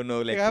really don't know.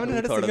 Like, Like, I haven't who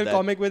heard a thought of single that.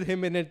 comic with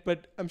him in it,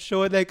 but I'm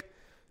sure like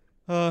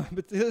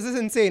but this is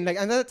insane. Like,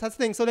 and that's the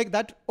thing. So like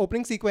that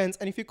opening sequence,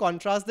 and if you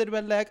contrast it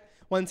with like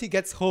once he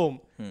gets home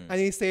and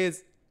he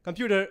says,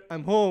 "Computer,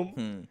 I'm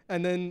home,"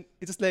 and then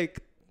it's just like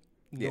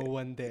no Yeah.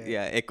 one there.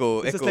 Yeah,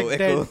 echo, It's echo, just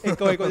like echo. dead,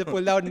 echo. They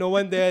pulled out, no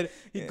one there.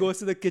 He Yeah. goes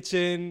to the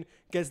kitchen,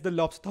 gets the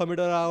lobster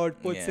thermometer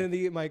out, puts Yeah. it in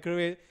the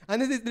microwave,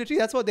 and then literally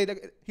that's what they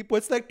like. He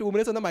puts like 2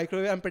 minutes on the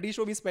microwave. I'm pretty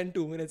sure we spent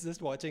 2 minutes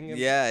just watching him.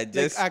 Yeah,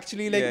 just like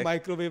actually like yeah.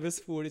 microwave his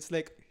food. It's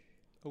like,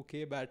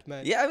 okay,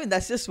 Batman. Yeah, I mean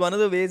that's just one of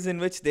the ways in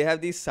which they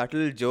have these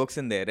subtle jokes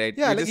in there, right?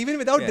 Yeah, You like just- even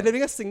without yeah.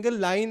 delivering a single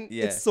line,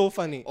 Yeah. it's so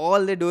funny.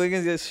 All they're doing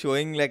is just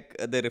showing like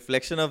the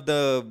reflection of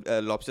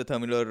the lobster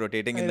thermometer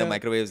rotating I in the know.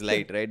 microwave's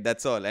light, right?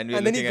 That's all. And we're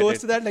And then he looking goes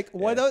at to it. that like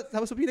what Yeah.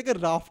 that was supposed to be like a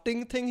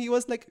rafting thing. He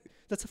was like,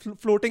 that's a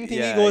floating thing.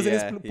 Yeah, He goes in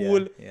yeah, his yeah,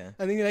 pool, yeah.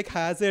 and then he like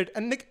has it,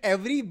 and like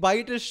every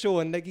bite is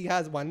shown. Like he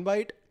has one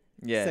bite,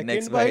 Yeah, second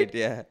next bite, bite,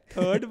 yeah.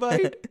 third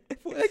bite.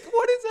 Like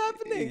what is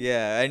happening?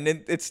 Yeah, and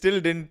it still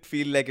didn't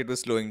feel like it was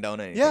slowing down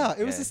or anything. Yeah,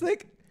 it was just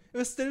like it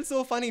was still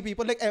so funny.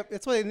 People like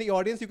that's why in the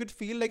audience you could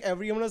feel like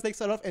everyone was like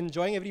sort of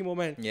enjoying every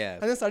moment. Yeah.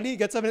 And then suddenly he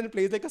gets up and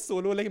plays like a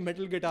solo like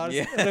metal guitar.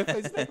 Yeah.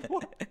 It's like,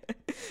 what?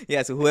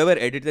 Yeah, so whoever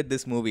edited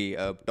this movie,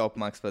 top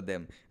marks for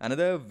them.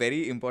 Another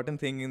very important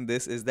thing in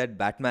this is that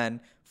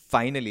Batman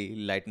finally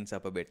lightens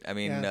up a bit. I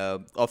mean, Yeah.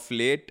 of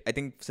late, I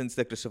think since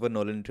the Christopher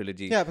Nolan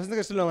trilogy. Yeah, President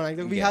Crystal Nolan.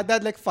 Like, we Yeah. had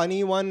that like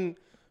funny one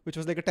which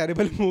was like a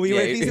terrible movie,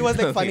 but at least it was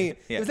like funny.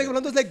 Yeah. It was like one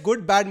of those like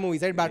good bad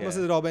movies, right? Batman Yeah.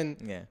 vs Robin,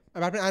 Yeah.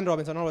 Batman and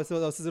Robin, so not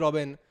versus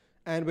Robin,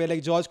 and where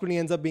like George Clooney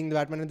ends up being the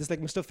Batman and this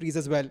like Mr. Freeze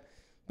as well.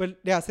 But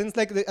yeah, since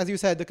like as you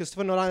said, the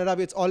Christopher Nolan era,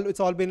 it's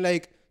all been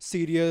like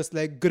serious,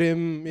 like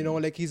grim, you know,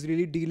 like he's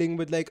really dealing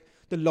with like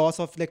the loss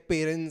of like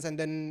parents and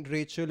then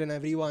Rachel and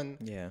everyone,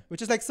 Yeah.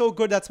 which is like so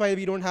good. That's why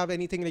we don't have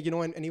anything like, you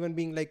know, anyone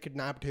being like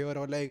kidnapped here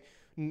or like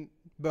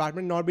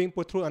Batman not being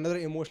put through another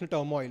emotional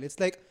turmoil. It's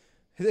like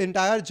his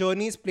entire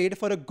journey is played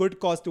for a good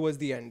cause towards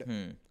the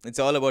end. It's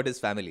all about his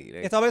family,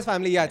 right? It's about his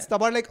family, yeah. It's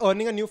about like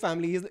earning a new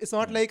family. It's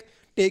not like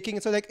taking.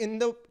 So like in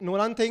the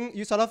Nolan thing,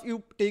 you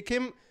take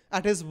him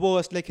at his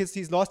worst. Like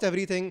he's lost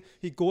everything.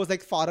 He goes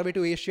like far away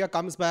to Asia,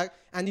 comes back,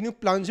 and then you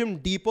plunge him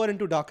deeper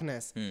into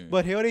darkness.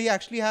 But here he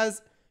actually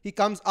he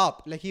comes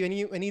up. Like when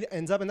he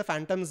ends up in the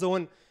Phantom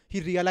Zone,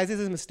 he realizes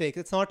his mistake.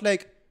 It's not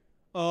like,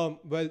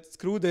 well,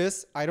 screw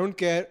this. I don't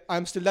care.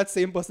 I'm still that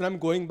same person. I'm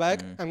going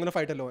back. I'm gonna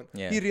fight alone.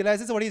 Yeah. He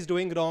realizes what he's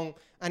doing wrong,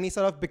 and he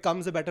sort of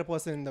becomes a better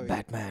person in the way.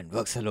 Batman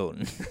works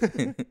alone.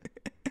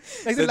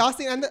 Like the last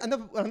thing, and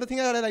another thing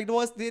that I liked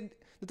was the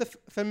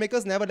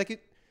filmmakers never like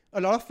it,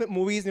 a lot of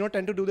movies, you know,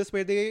 tend to do this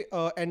where they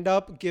end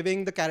up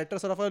giving the character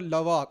sort of a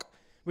love arc,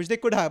 which they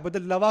could have, but the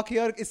love arc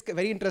here is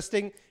very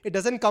interesting. It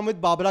doesn't come with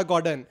Barbara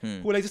Gordon,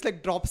 who like just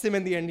like drops him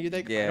in the end. You're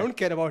like, I don't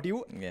care about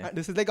you. Yeah.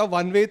 This is like a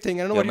one-way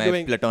thing. I don't know You're what my you're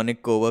doing.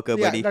 platonic co-worker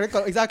buddy.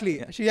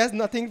 Exactly. She has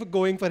nothing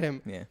going for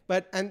him. Yeah.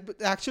 But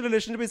the actual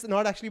relationship is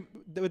not actually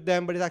with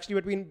them, but it's actually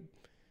between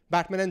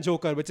Batman and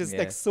Joker, which is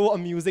like so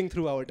amusing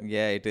throughout.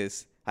 Yeah, it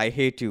is. I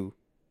hate you.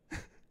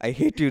 I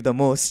hate you the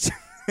most.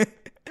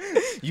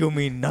 You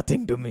mean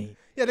nothing to me.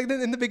 Yeah, like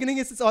in the beginning,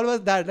 it's all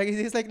about that. Like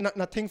he's like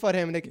nothing for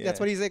him. Like that's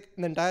what he's like.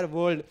 In the entire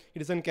world, he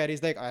doesn't care.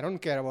 He's like, I don't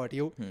care about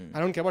you.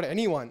 I don't care about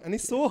anyone. And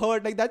he's so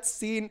hurt. Like that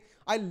scene,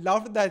 I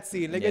loved that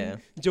scene. Like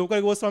when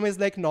Joker goes from his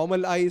like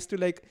normal eyes to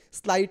like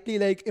slightly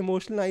like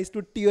emotional eyes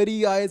to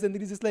teary eyes, and then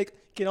he's just like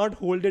cannot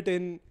hold it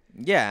in.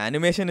 Yeah,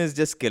 animation is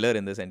just killer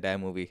in this entire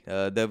movie.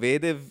 The way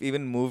they've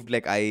even moved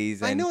like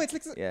eyes. I and know it's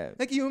like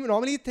like you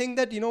normally think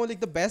that, you know,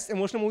 like the best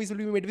emotional movies will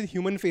be made with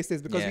human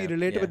faces because we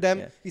relate with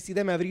them. We see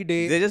them every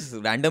day. They're just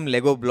random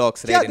Lego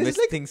blocks, right? Yeah, in which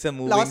like things are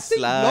moving plastic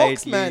slightly.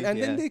 blocks, man,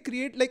 and then they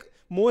create like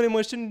more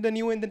immersion than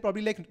you, and then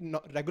probably like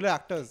regular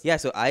actors. Yeah,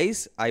 so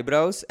eyes,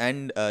 eyebrows,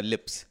 and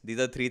lips. These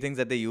are three things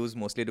that they use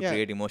mostly to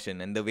create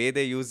emotion. And the way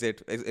they use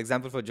it,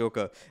 example for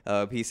Joker,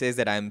 he says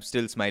that I'm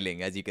still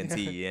smiling, as you can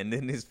see, and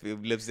then his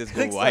lips just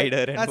go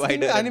wider and that's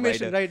wider. That's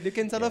animation, wider. right? You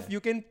can sort of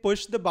you can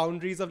push the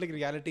boundaries of like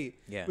reality,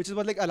 which is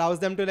what like allows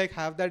them to like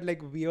have that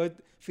like weird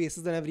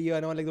faces and every year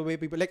and all, like the way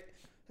people like,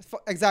 for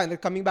example,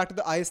 like, coming back to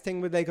the eyes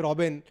thing with like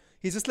Robin,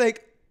 he's just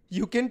like,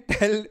 you can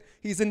tell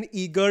he's an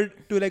eager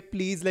to like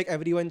please like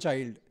everyone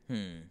child.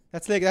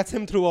 That's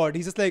him throughout.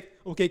 He's just like,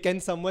 okay, can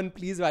someone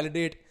please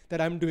validate that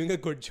I'm doing a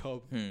good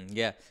job?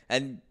 Yeah,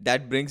 and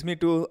that brings me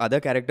to other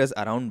characters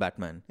around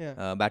Batman.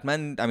 Yeah.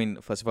 Batman, I mean,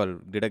 first of all,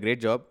 did a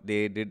great job.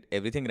 They did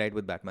everything right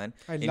with Batman,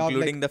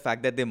 including the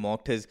fact that they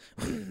mocked his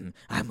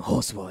I'm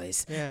hoarse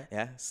voice.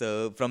 Yeah.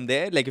 So from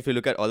there, like if you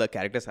look at all the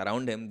characters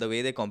around him, the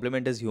way they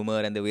complement his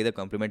humor and the way they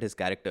complement his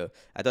character,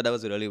 I thought that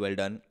was really well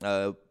done.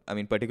 I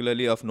mean,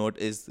 particularly of note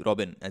is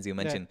Robin, as you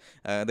mentioned.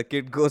 The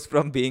kid goes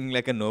from being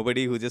like a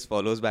nobody who just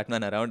follows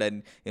Batman around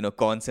and, you know,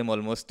 cons him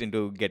almost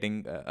into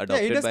getting adopted.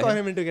 Yeah, he does by con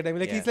him into getting.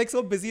 Like he's like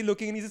so busy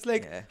looking, and he's just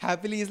like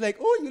happily. He's like,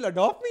 oh, you'll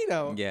adopt me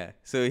now. Yeah.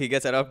 So he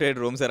gets adopted,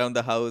 roams around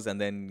the house, and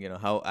then, you know,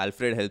 how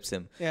Alfred helps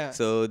him. Yeah.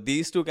 So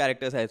these two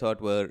characters I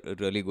thought were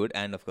really good,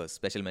 and of course,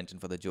 special mention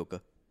for the Joker.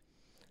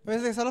 I mean,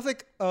 it's like sort of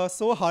like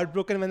so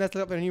heartbroken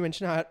when you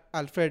mention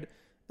Alfred.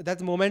 That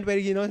moment where,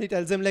 you know, he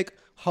tells him like,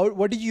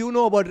 what do you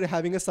know about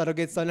having a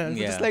surrogate son? And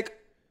just like,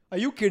 are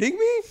you kidding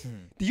me?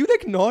 Do you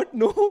like not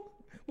know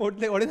what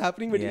is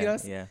happening between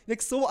us? Yeah.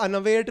 Like so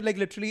unaware to like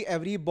literally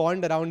every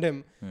bond around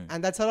him.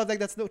 And that's sort of like,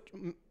 that's the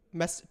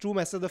true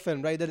mess of the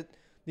film, right? That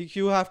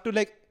you have to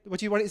like,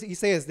 what he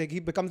says, like he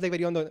becomes like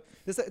very on the,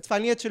 it's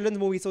finally a children's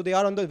movie, so they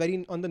are on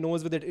the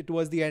nose with it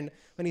towards the end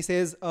when he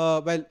says,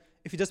 well,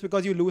 if you just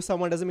because you lose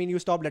someone doesn't mean you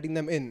stop letting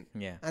them in.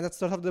 Yeah. And that's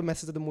sort of the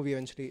message of the movie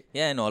eventually.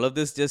 Yeah, and all of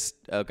this just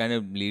kind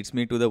of leads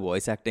me to the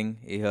voice acting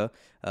here.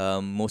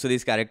 Most of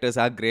these characters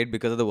are great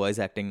because of the voice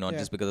acting, not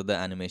just because of the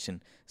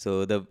animation.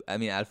 So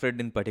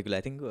Alfred in particular,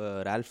 I think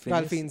Ralph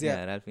Fiennes.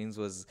 Ralph Fiennes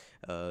was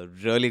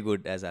really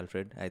good as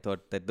Alfred. I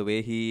thought that the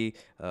way he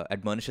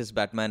admonishes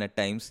Batman at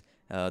times,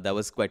 that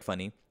was quite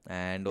funny.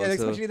 And also,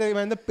 especially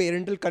the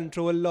parental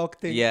control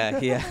lock thing.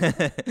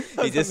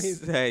 He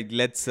just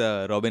lets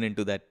Robin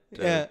into that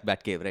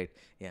Batcave, right?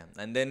 Yeah,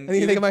 and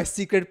he's like, my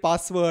secret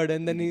password,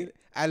 and then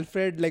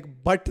Alfred like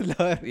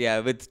Butler. Yeah,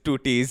 with 2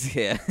 T's.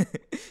 Yeah,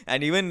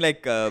 and even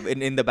like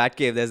in the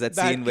Batcave, there's that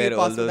scene where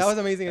all those that was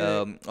amazing.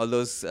 All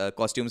those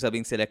costumes are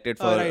being selected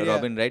for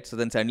Robin, right? So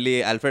then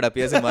suddenly Alfred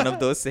appears in one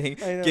of those saying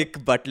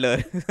 "Kick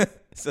Butler."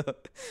 So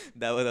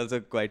that was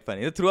also quite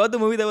funny. Throughout the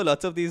movie, there were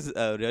lots of these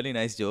really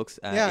nice jokes,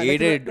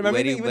 aided aided remember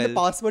very even well. the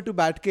password to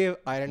Batcave,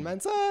 Iron Man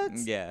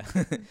sucks. Yeah.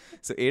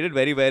 So aided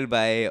very well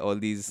by all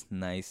these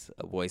nice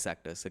voice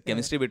actors. The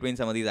chemistry between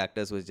some of these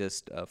actors was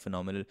just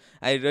phenomenal.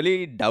 I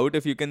really doubt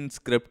if you can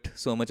script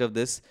so much of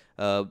this.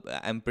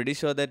 I'm pretty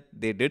sure that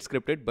they did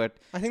script it, but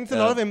I think there's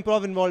a lot of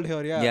improv involved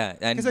here. Yeah. yeah,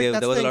 and 'Cause, there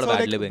that's was a the lot of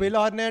thing. So, ad-libbing. Will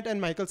Arnett and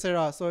Michael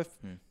Cera. So if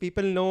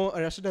people know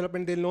Arrested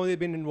Development, they'll know they've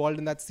been involved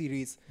in that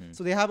series.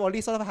 So they have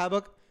already sort of have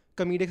a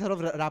comedic sort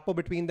of rapport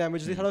between them,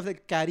 which they sort of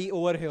like carry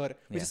over here,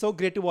 which is so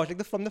great to watch.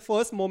 Like from the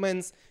first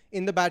moments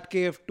in the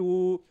Batcave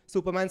to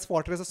Superman's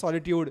Fortress of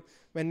Solitude,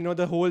 when you know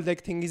the whole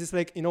like thing is just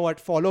like, you know what,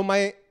 follow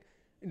my,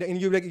 and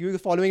you're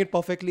following it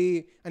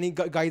perfectly, and he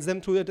guides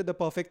them through the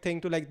perfect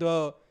thing to like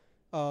the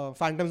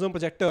Phantom Zone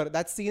projector.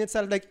 That scene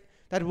itself, like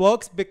that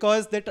works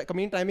because the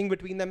comedic timing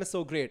between them is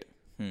so great.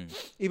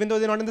 Even though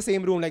they're not in the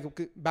same room, like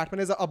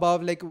Batman is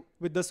above, like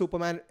with the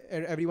Superman,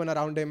 everyone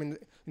around him, and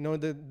you know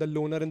the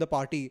loner in the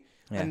party,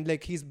 and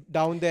like he's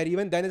down there.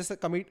 Even then, it's a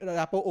comedic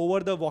rapport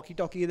over the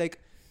walkie-talkie. Like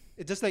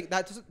it's just like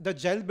that. The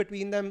gel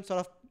between them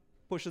sort of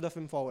pushes the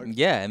film forward.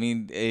 Yeah, I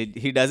mean,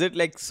 he does it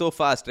like so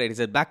fast, right? He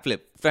said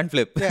backflip, front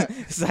flip,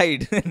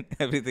 side, and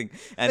everything.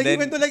 And like then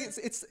even though like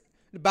it's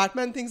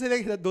Batman thinks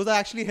like those are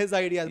actually his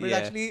ideas, but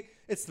actually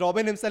it's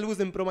Robin himself who's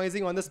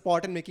improvising on the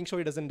spot and making sure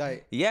he doesn't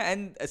die. yeah,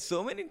 and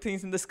so many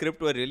things in the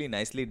script were really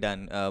nicely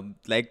done.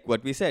 Like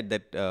what we said,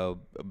 that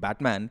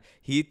Batman,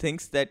 he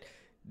thinks that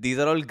these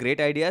are all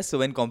great ideas. So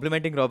when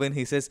complimenting Robin,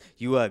 he says,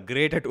 "You are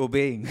great at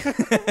obeying."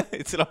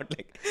 It's not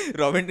like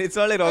Robin. It's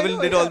not like Robin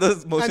did all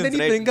those motions, and then he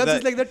right? brings up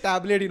this like the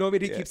tablet, you know, where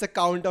he keeps a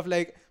count of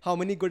like how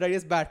many good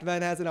ideas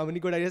Batman has and how many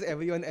good ideas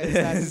everyone else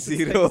has.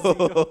 Zero. Like,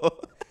 zero.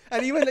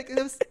 And even like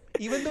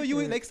even though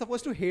you like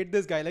supposed to hate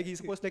this guy, like he's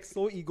supposed to like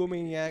so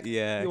egomaniac.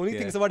 Yeah, he only yeah.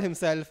 thinks about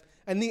himself.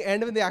 And in the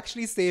end, when they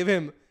actually save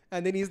him,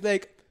 and then he's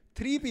like,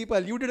 3 people,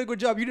 you did a good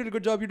job, you did a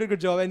good job, you did a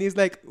good job, and he's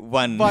like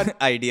One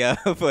idea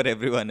for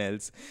everyone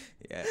else.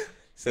 Yeah.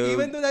 So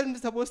even though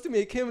that's supposed to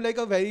make him like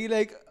a very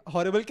like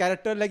horrible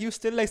character, like you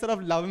still like sort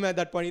of love him at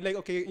that point. You're like,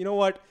 okay, you know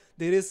what?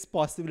 There is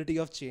possibility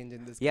of change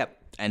in this. yeah,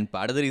 and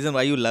part of the reason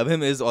why you love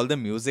him is all the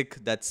music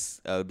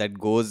that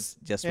goes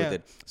just with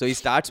it. So he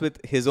starts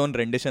with his own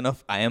rendition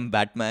of "I Am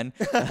Batman,"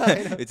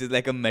 which is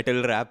like a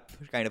metal rap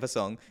kind of a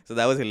song. So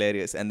that was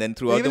hilarious. And then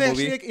throughout Even the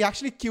actually, movie, like, he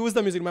actually cues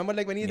the music. Remember,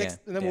 like when he like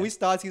when the movie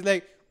starts, he's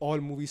like,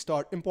 important movies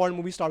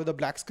start with a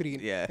black screen.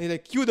 Yeah. And he's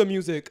like, cue the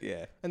music.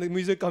 Yeah. And the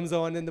music comes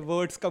on and the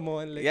words come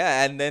on. Like,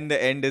 yeah, and then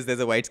the end is there's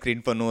a white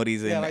screen for no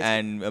reason, Yeah, white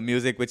and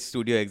music which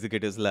studio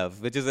executives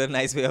love, which is a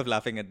nice way of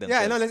laughing at them.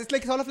 Yeah, no, it's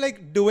like sort of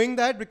like doing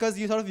that because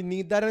you sort of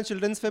need that in a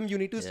children's film. You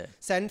need to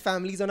send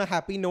families on a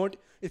happy note.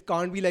 It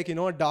can't be like, you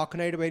know, a Dark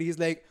Knight where he's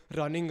like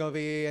running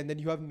away and then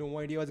you have no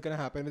idea what's going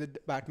to happen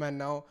with Batman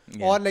now.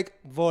 Yeah. Or like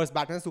worse,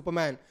 Batman and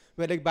Superman,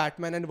 where like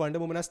Batman and Wonder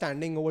Woman are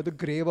standing over the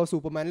grave of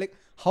Superman. Like,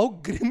 how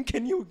grim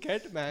can you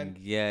get, man?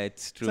 Yeah,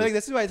 it's true. So like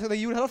this is why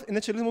you have in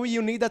a children's movie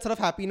you need that sort of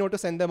happy note to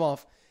send them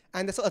off,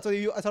 and so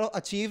you sort of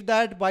achieve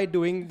that by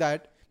doing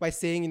that by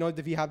saying, you know,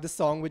 that we have this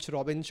song which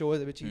Robin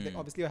chose, which is like,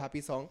 obviously a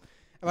happy song,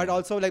 but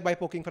also like by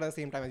poking fun at the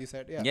same time, as you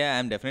said. Yeah,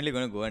 I'm definitely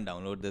going to go and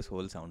download this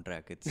whole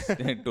soundtrack. It's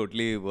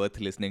totally worth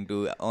listening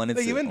to on its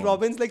Like even own.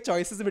 Robin's like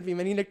choices in between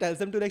when he like tells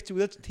them to like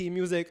choose a theme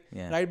music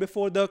right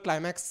before the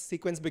climax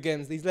sequence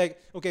begins. He's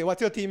like, okay,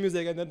 what's your theme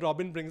music? And then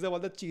Robin brings up all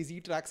the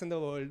cheesy tracks in the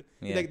world.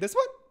 He's like, this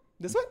one,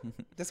 this one,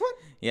 this one.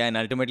 Yeah, and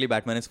ultimately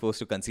Batman is forced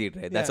to concede,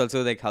 right? That's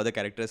also like how the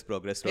characters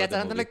progress throughout Yeah, the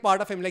that's movie. another like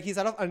part of him. Like he's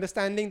sort of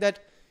understanding that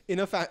in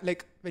a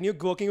like when you're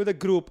working with a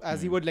group,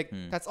 as he would like,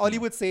 that's all he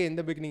would say in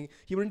the beginning.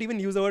 He wouldn't even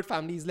use the word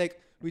family. He's like,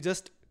 we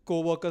just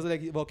co-workers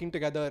like working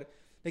together.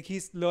 Like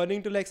he's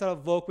learning to like sort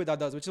of work with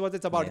others, which is what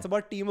it's about. It's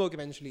about teamwork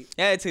eventually.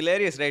 Yeah, it's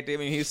hilarious, right? I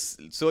mean, he's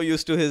so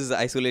used to his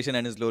isolation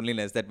and his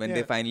loneliness that when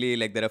they finally,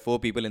 like, there are 4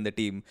 people in the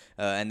team,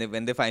 and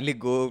when they finally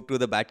go to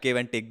the Batcave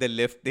and take the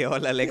lift, they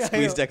all are like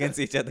squeezed against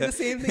each other. The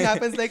same thing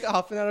happens like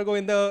half an hour ago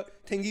in the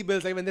thingy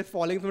bills, like when they're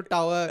falling from a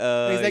tower.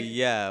 And he's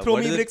like, throw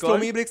what me is it bricks, throw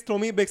called? me bricks, throw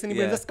me bricks, and he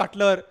brings a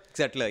scuttler.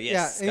 Scuttler,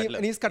 yes. Yeah, Scuttler.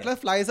 and his scuttler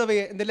flies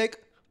away, and they're like,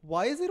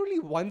 why is there only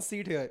one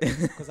seat here?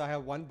 Because I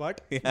have one butt.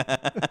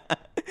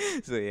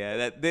 So yeah,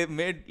 that they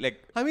made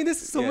like. I mean, there's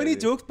so many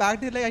jokes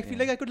packed in. Like, I feel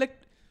like I could like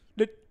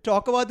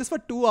talk about this for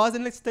 2 hours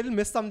and like still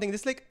miss something.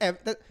 Just like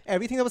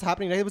everything that was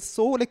happening, right? It was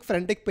so like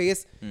frantic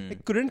pace. I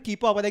couldn't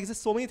keep up. But like, there's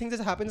so many things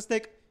that happened. It's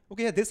like,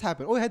 okay, yeah, this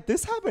happened. Oh, yeah,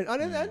 this happened.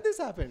 And this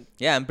happened.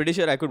 Yeah, I'm pretty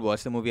sure I could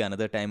watch the movie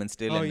another time and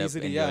still end up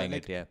enjoying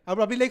like, it. Yeah. I'll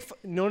probably like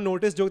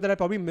notice joke that I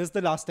probably missed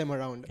the last time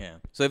around. Yeah.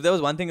 So if there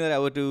was one thing that I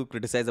were to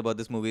criticize about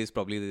this movie is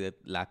probably the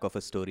lack of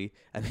a story.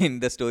 I mean,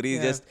 the story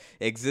just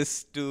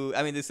exists to.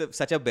 I mean, this is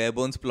such a bare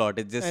bones plot.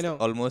 It's just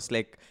almost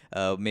like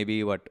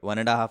maybe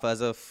 1.5 hours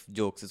of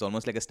jokes. It's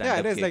almost like a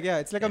stand-up. Yeah, it is. cake.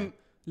 Like it's like a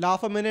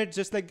laugh a minute,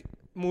 just like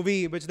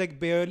movie, which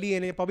like barely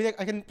any. Probably like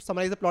I can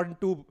summarize the plot in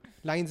 2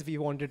 lines if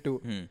you wanted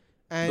to.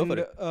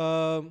 And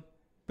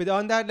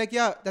beyond that, like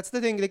that's the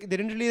thing. Like they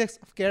didn't really like,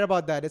 care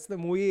about that. The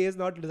movie is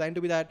not designed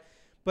to be that.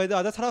 But the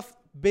other sort of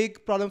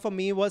big problem for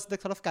me was the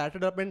sort of character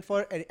development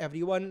for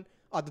everyone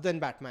other than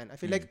Batman. I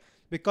feel like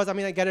because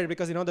I get it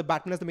because the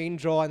Batman is the main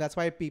draw and that's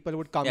why people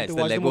would come Yeah, to it's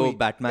the watch Lego the movie.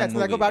 Batman It's the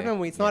Lego movie, Batman right?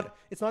 movie. It's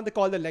Yeah. not they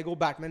call the Lego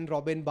Batman,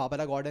 Robin,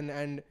 Barbara Gordon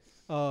and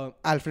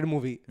Alfred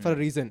movie for a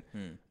reason.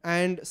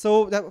 And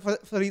so that for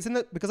the reason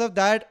that because of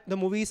that the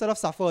movie sort of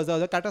suffers. The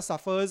other character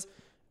suffers.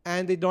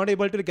 And they're not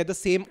able to get the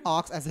same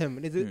arcs as him.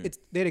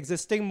 They're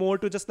existing more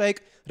to just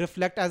like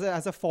reflect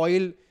as a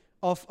foil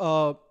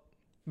of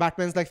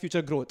Batman's like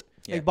future growth.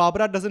 Yeah. Like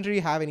Barbara doesn't really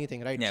have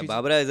anything, right? Yeah,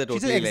 Barbara is a she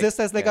totally just exists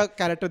as like a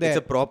character there. It's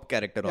a prop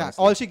character, yeah,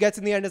 honestly. all she gets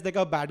in the end is like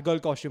a bad girl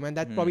costume, and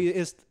that probably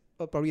is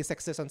probably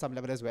sexist on some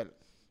level as well.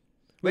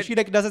 But she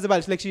like does as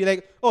well. She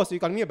like, oh, so you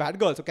call me a bad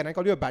girl, so can I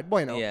call you a bad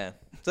boy now? Yeah.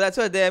 So that's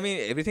why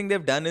everything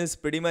they've done is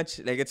pretty much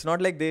like it's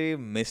not like they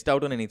missed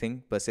out on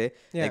anything per se.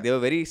 Yeah. Like they were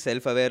very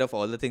self-aware of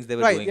all the things they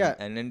were Right, doing, yeah.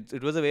 and then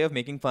it was a way of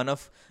making fun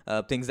of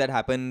things that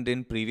happened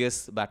in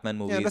previous Batman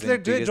movies. Yeah, but in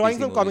like they're previous drawing DC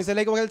from movies. comics. They're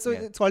like, well, so Yeah.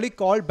 it's already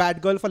called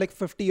Bad Girl for like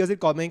 50 years in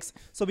comics.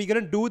 So we're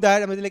gonna do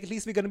that. Like at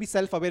least we're gonna be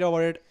self-aware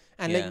about it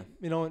and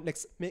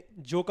Yeah.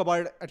 joke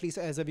about it at least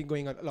as we're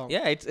going along.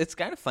 Yeah, it's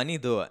kind of funny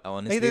though.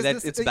 Honestly, there's that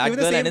this- it's even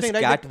the Batgirl same and it's thing,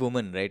 right, like-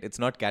 Catwoman, right? It's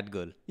not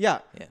Catgirl. Yeah.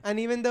 Yeah. And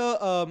even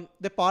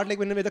the part like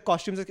when the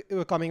costumes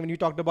were coming when you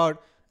talked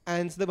about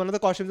and so one of the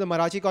costumes, the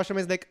Marathi costume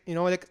is like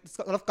like it's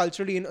sort of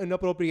culturally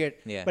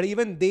inappropriate. Yeah. But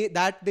even they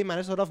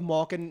manage to sort of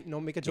mock and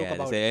make a joke Yeah, they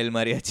about. say El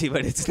Mariachi,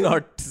 but it's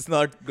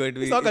not going to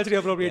be. It's not culturally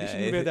appropriate. You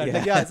shouldn't wear that.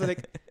 Like, yeah. So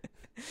like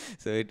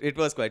So it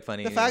was quite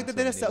funny. the in fact that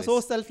they're many so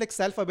ways.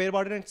 self-aware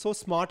about it and so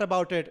smart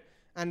about it,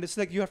 and it's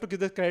like you have to give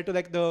the credit to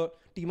like the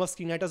team of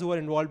screenwriters who are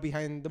involved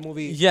behind the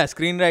movie. Yeah,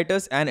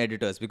 screenwriters and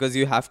editors, because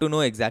you have to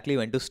know exactly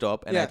when to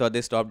stop. And I Yeah. thought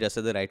they stopped just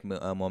at the right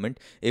moment.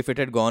 If it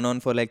had gone on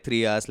for like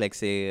 3 hours, like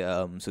say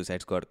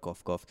Suicide Squad,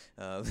 cough,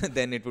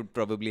 then it would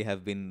probably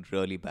have been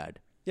really bad.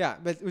 Yeah,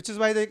 but which is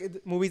why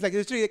the movies like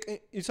literally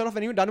like, you sort of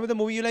when you're done with the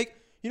movie, you're like,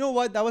 you know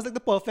what, that was like the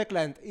perfect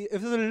length. If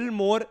it was a little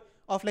more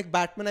of like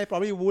Batman, I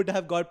probably would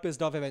have got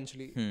pissed off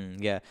eventually.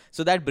 Yeah.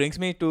 So that brings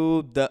me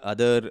to the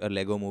other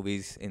Lego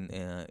movies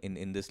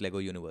in this Lego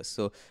universe.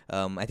 So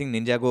I think the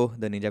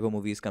Ninjago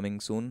movie is coming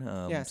soon.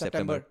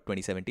 September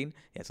 2017.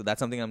 Yeah. So that's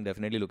something I'm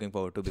definitely looking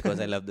forward to because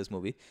I love this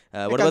movie.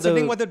 Like, What about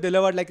considering the? what they've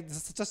delivered, like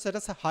this just set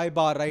us a high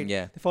bar, right?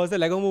 Yeah. First, the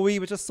Lego movie,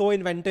 which was so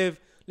inventive,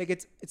 like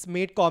it's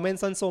made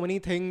comments on so many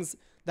things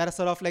that are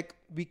sort of like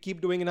we keep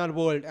doing in our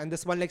world, and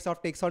this one like sort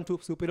of takes on to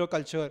superhero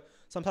culture.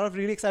 So I'm sort of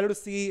really excited to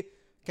see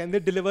can they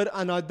deliver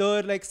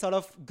another like sort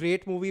of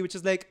great movie which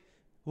is like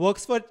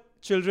works for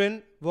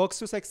children, works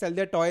to like sell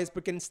their toys,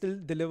 but can still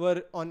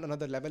deliver on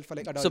another level for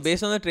like adults. So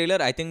based on the trailer,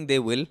 I think they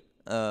will.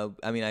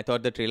 I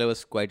thought the trailer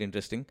was quite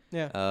interesting.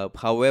 Yeah.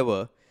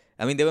 However,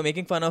 they were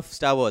making fun of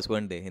Star Wars,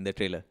 weren't they, in the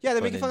trailer? Yeah,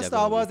 they're for making fun of Ninjago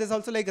Star Wars. movie? There's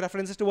also like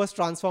references towards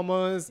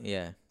Transformers.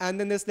 Yeah. And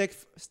then there's like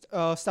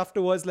stuff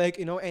towards like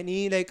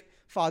any like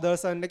father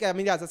son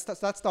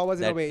that's Star Wars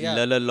in a That way. Yeah.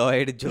 Lala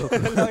Lloyd joke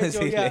Lloyd was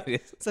joke, yeah.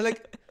 hilarious. So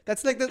like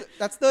that's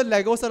the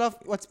Lego sort of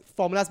what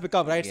formulas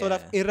become, right? Sort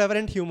of Yeah.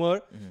 irreverent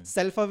humor,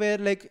 self-aware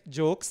like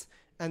jokes,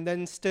 and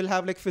then still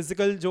have like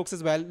physical jokes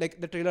as well.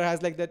 Like the trailer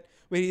has like that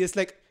where he is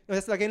like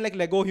it's again like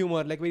Lego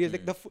humor, like where he's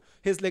like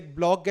his like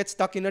block gets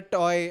stuck in a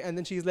toy, and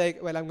then she's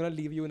like, "Well, I'm gonna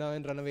leave you now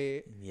and run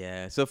away."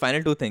 Yeah. So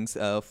final two things.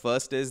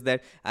 First is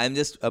that I'm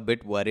just a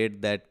bit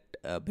worried that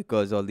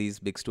because all these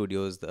big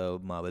studios, the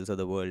Marvels of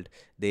the world,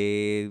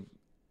 they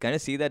kind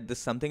of see that this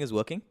something is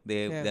working.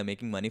 They're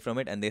making money from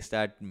it, and they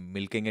start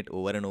milking it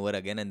over and over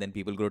again, and then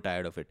people grow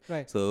tired of it.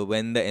 Right. So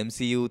when the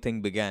MCU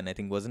thing began, I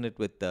think wasn't it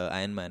with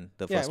Iron Man,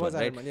 the Yeah, first it was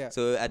one, Iron right? Man, yeah.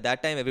 So at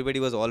that time, everybody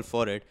was all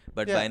for it,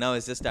 but Yeah. by now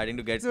it's just starting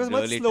to get So it was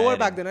really much slower tiring.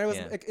 back then. It was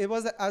Yeah. like, it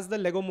was as the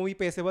Lego movie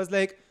pace. It was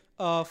like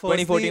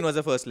 2014 was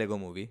the first Lego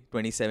movie.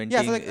 2017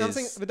 yeah. So like I'm is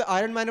saying with the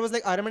Iron Man, it was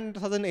like Iron Man in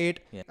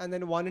 2008, Yeah. and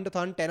then one in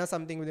 2010 or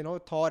something with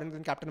Thor and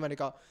then Captain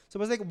America. So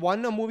it was like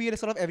a movie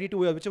sort of every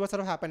 2 years, which is what sort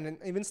of happened, and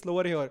even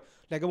slower here.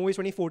 Lego movies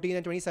 2014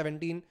 and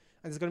 2017, and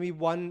there's gonna be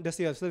one this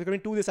year. So there's gonna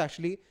be two this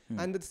actually,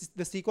 and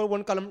the sequel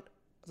won't come.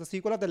 The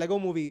sequel of the Lego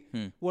movie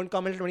won't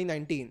come until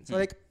 2019. So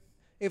like.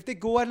 If they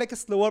go at like a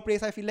slower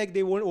pace, I feel like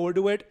they won't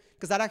overdo it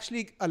because that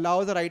actually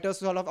allows the writers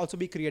to sort of also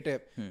be creative.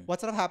 What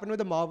sort of happened with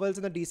the Marvels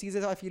and the DCs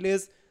is I feel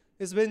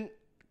is been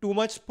too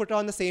much put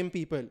on the same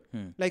people.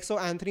 Like so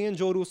Anthony and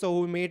Joe Russo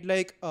who made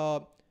like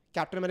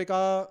Captain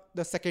America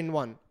the second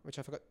one, which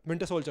I forgot,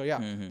 Winter Soldier.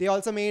 Yeah, they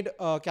also made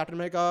Captain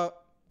America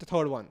the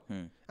third one,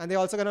 and they're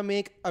also gonna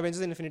make Avengers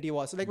Infinity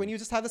War. So like when you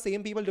just have the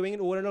same people doing it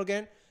over and over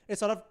again,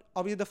 it's sort of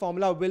obviously the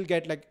formula will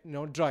get like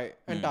dry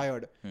and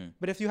tired.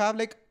 But if you have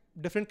like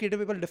different creative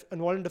people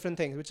involved in different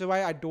things, which is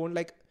why I don't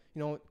like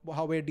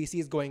how where DC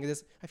is going.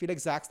 Is I feel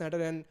like Zack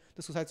Snyder and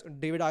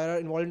David Ayer are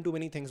involved in too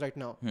many things right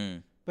now.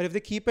 But if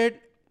they keep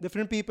it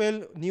different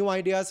people, new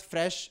ideas,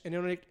 fresh,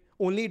 and like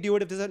only do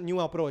it if there's a new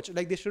approach.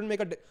 Like they shouldn't make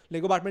a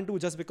Lego Batman 2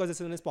 just because this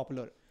one is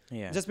popular.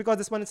 Yeah. Just because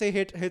this one say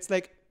hits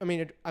like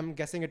I'm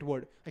guessing it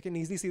would. I can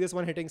easily see this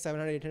one hitting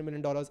 $700-800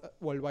 million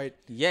worldwide.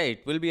 Yeah,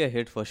 it will be a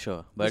hit for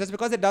sure. But Just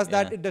because it does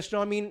that, yeah. it does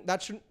not mean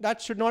that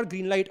should not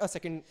greenlight a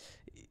second.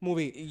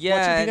 movie. Yeah,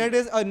 What should and- Green Knight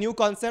is a new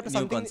concept. New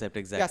something, concept, Yeah,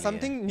 exactly,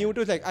 something yeah, new yeah,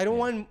 to like. I don't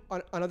yeah.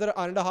 want another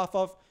hour and a half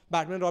of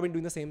Batman and Robin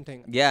doing the same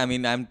thing. Yeah, I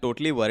mean, I'm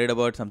totally worried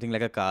about something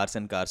like a Cars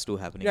and Cars 2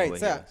 happening Right, over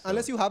so, here.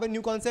 unless you have a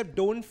new concept,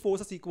 don't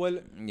force a sequel.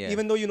 Yeah.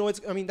 Even though you know it's.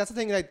 I mean, that's the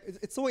thing. Like,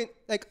 it's so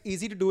like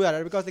easy to do that,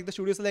 right? Because like the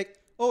studios are like,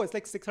 oh, it's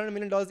like $600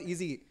 million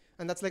easy,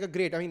 and that's like a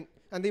great. I mean,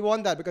 and they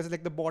want that because it's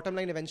like the bottom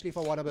line eventually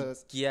for Warner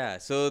Brothers. Yeah,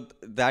 so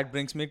that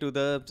brings me to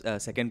the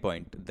second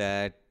point.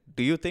 That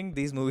do you think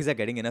these movies are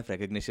getting enough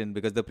recognition?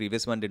 Because the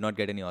previous one did not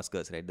get any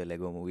Oscars, right? The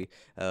Lego movie.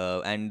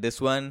 And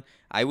this one,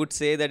 I would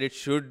say that it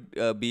should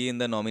be in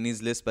the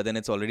nominees list, but then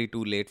it's already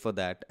too late for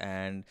that.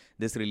 And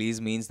this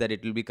release means that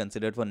it will be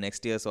considered for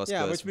next year's Oscars.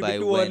 Yeah, which will by be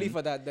too when, early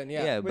for that then.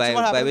 Yeah, Yeah, Which is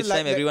what by happened which with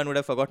time like, everyone would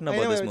have forgotten I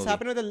about know, this it's movie.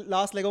 happened with the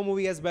last Lego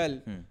movie as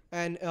well.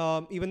 And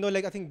even though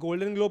like I think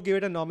Golden Globe gave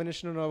it a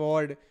nomination and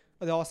award,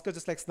 the Oscar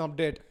just like snubbed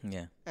it.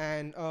 Yeah.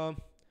 And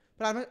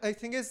but I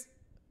think is,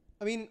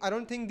 I mean, I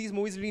don't think these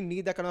movies really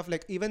need that kind of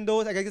like. Even though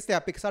like, I guess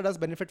Pixar does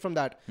benefit from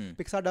that.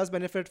 Pixar does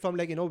benefit from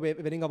like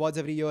winning awards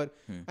every year.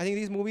 I think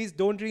these movies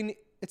don't really.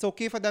 It's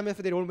okay for them if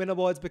they don't win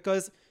awards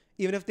because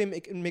even if they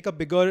make a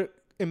bigger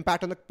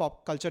impact on the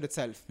pop culture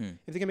itself,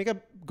 if they can make a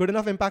good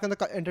enough impact on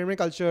the entertainment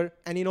culture,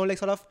 and like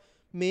sort of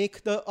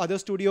make the other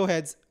studio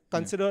heads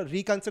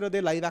reconsider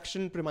their live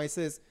action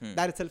premises,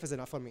 that itself is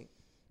enough for me.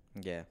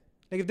 Yeah.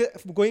 Like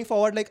if going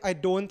forward, like I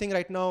don't think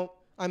right now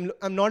I'm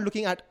not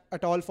looking at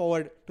all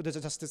forward to the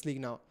Justice League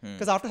now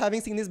because after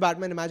having seen this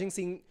Batman, imagine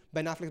seeing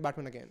Ben Affleck's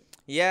Batman again.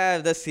 Yeah,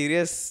 the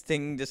serious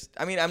thing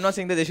I mean, I'm not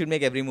saying that they should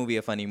make every movie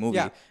a funny movie,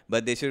 Yeah.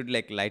 but they should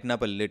like lighten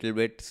up a little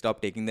bit,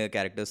 stop taking the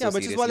characters so Yeah,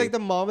 which seriously. is why like the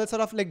Marvel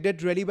sort of like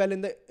did really well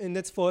in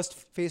its first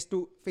phase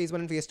 1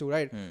 and phase 2,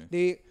 right?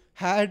 They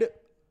had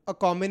a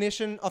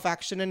combination of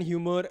action and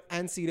humor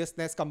and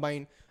seriousness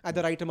combined at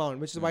the right amount,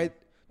 which is why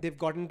they've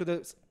gotten to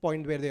the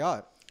point where they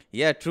are.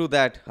 Yeah, true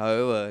that.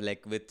 However,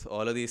 like with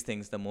all of these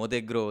things, the more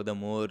they grow, the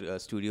more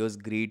studios'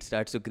 greed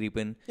starts to creep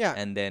in. Yeah.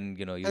 And then,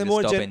 you And just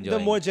stop enjoying. the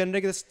more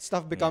generic this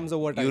stuff becomes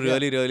over time. You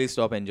really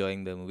stop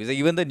enjoying the movies. Like,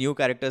 even the new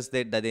characters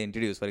that they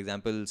introduce, for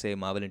example, say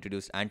Marvel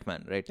introduced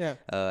Ant-Man, right? Yeah.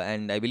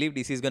 And I believe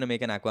DC is going to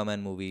make an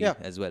Aquaman movie Yeah.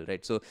 as well,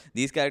 right? So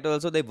these characters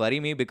also, they worry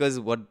me because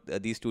what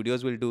these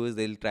studios will do is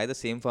they'll try the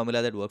same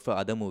formula that worked for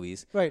other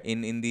movies Right.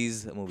 in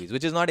these movies,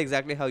 which is not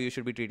exactly how you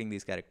should be treating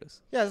these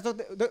characters. Yeah, so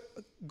the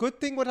good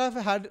thing what I've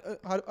had,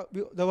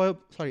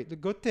 the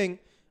good thing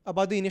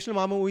about the initial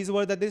Marvel movies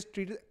were that they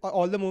treated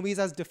all the movies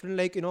as different,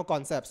 like,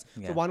 concepts.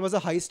 Yeah. So one was a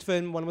heist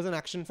film, one was an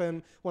action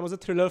film, one was a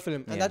thriller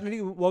film, and Yeah. that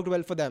really worked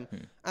well for them.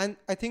 And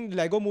I think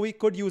Lego movie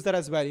could use that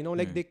as well,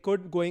 like they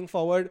could going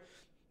forward.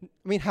 I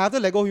mean, have the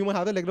Lego humor,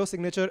 have the Lego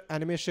signature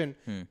animation,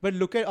 but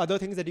look at other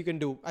things that you can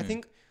do. I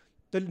think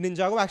the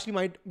Ninjago actually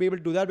might be able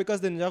to do that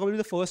because the Ninjago will be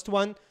the first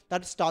one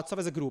that starts off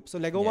as a group. So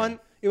Lego Yeah. one,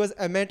 it was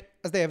Emmett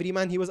as the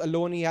everyman. He was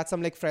alone. He had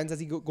some like friends as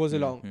he goes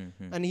along.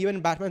 And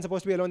even Batman's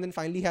supposed to be alone. Then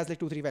finally he has like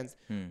 2-3 friends.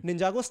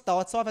 Ninjago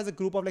starts off as a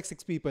group of like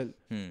 6 people.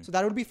 So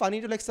that would be funny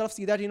to like sort of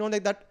see that,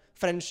 like that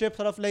friendship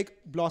sort of like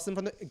blossom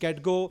from the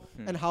get-go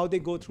and how they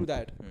go through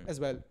that as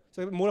well.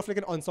 So more of like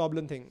an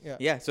ensemble thing. Yeah.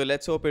 Yeah, so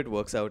let's hope it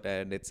works out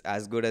and it's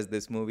as good as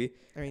this movie.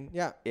 I mean,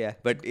 yeah. Yeah,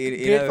 but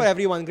Great for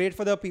everyone. Great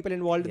for the people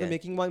involved in Yeah. the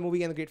making one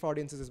movie and great for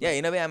audiences as well. Yeah,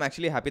 in a way, I'm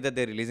actually happy that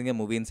they're releasing a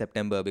movie in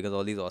September because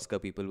all these Oscar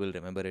people will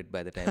remember it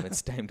by the time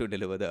it's time to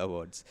deliver the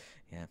awards.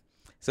 Yeah.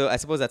 So I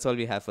suppose that's all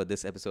we have for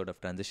this episode of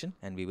Transition,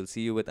 and we will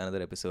see you with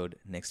another episode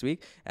next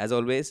week. As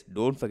always,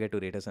 don't forget to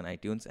rate us on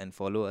iTunes and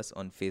follow us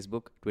on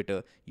Facebook,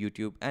 Twitter,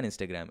 YouTube, and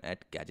Instagram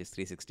at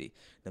Gadgets360.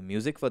 The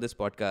music for this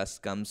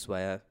podcast comes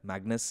via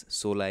Magnus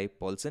Solai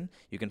Paulsen.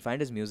 You can find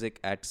his music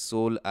at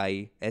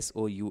souleye,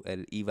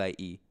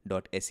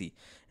 souleye.se.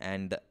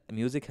 And the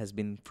music has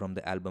been from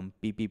the album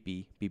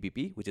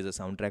PPP, which is a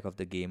soundtrack of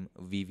the game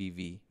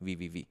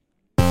VVV.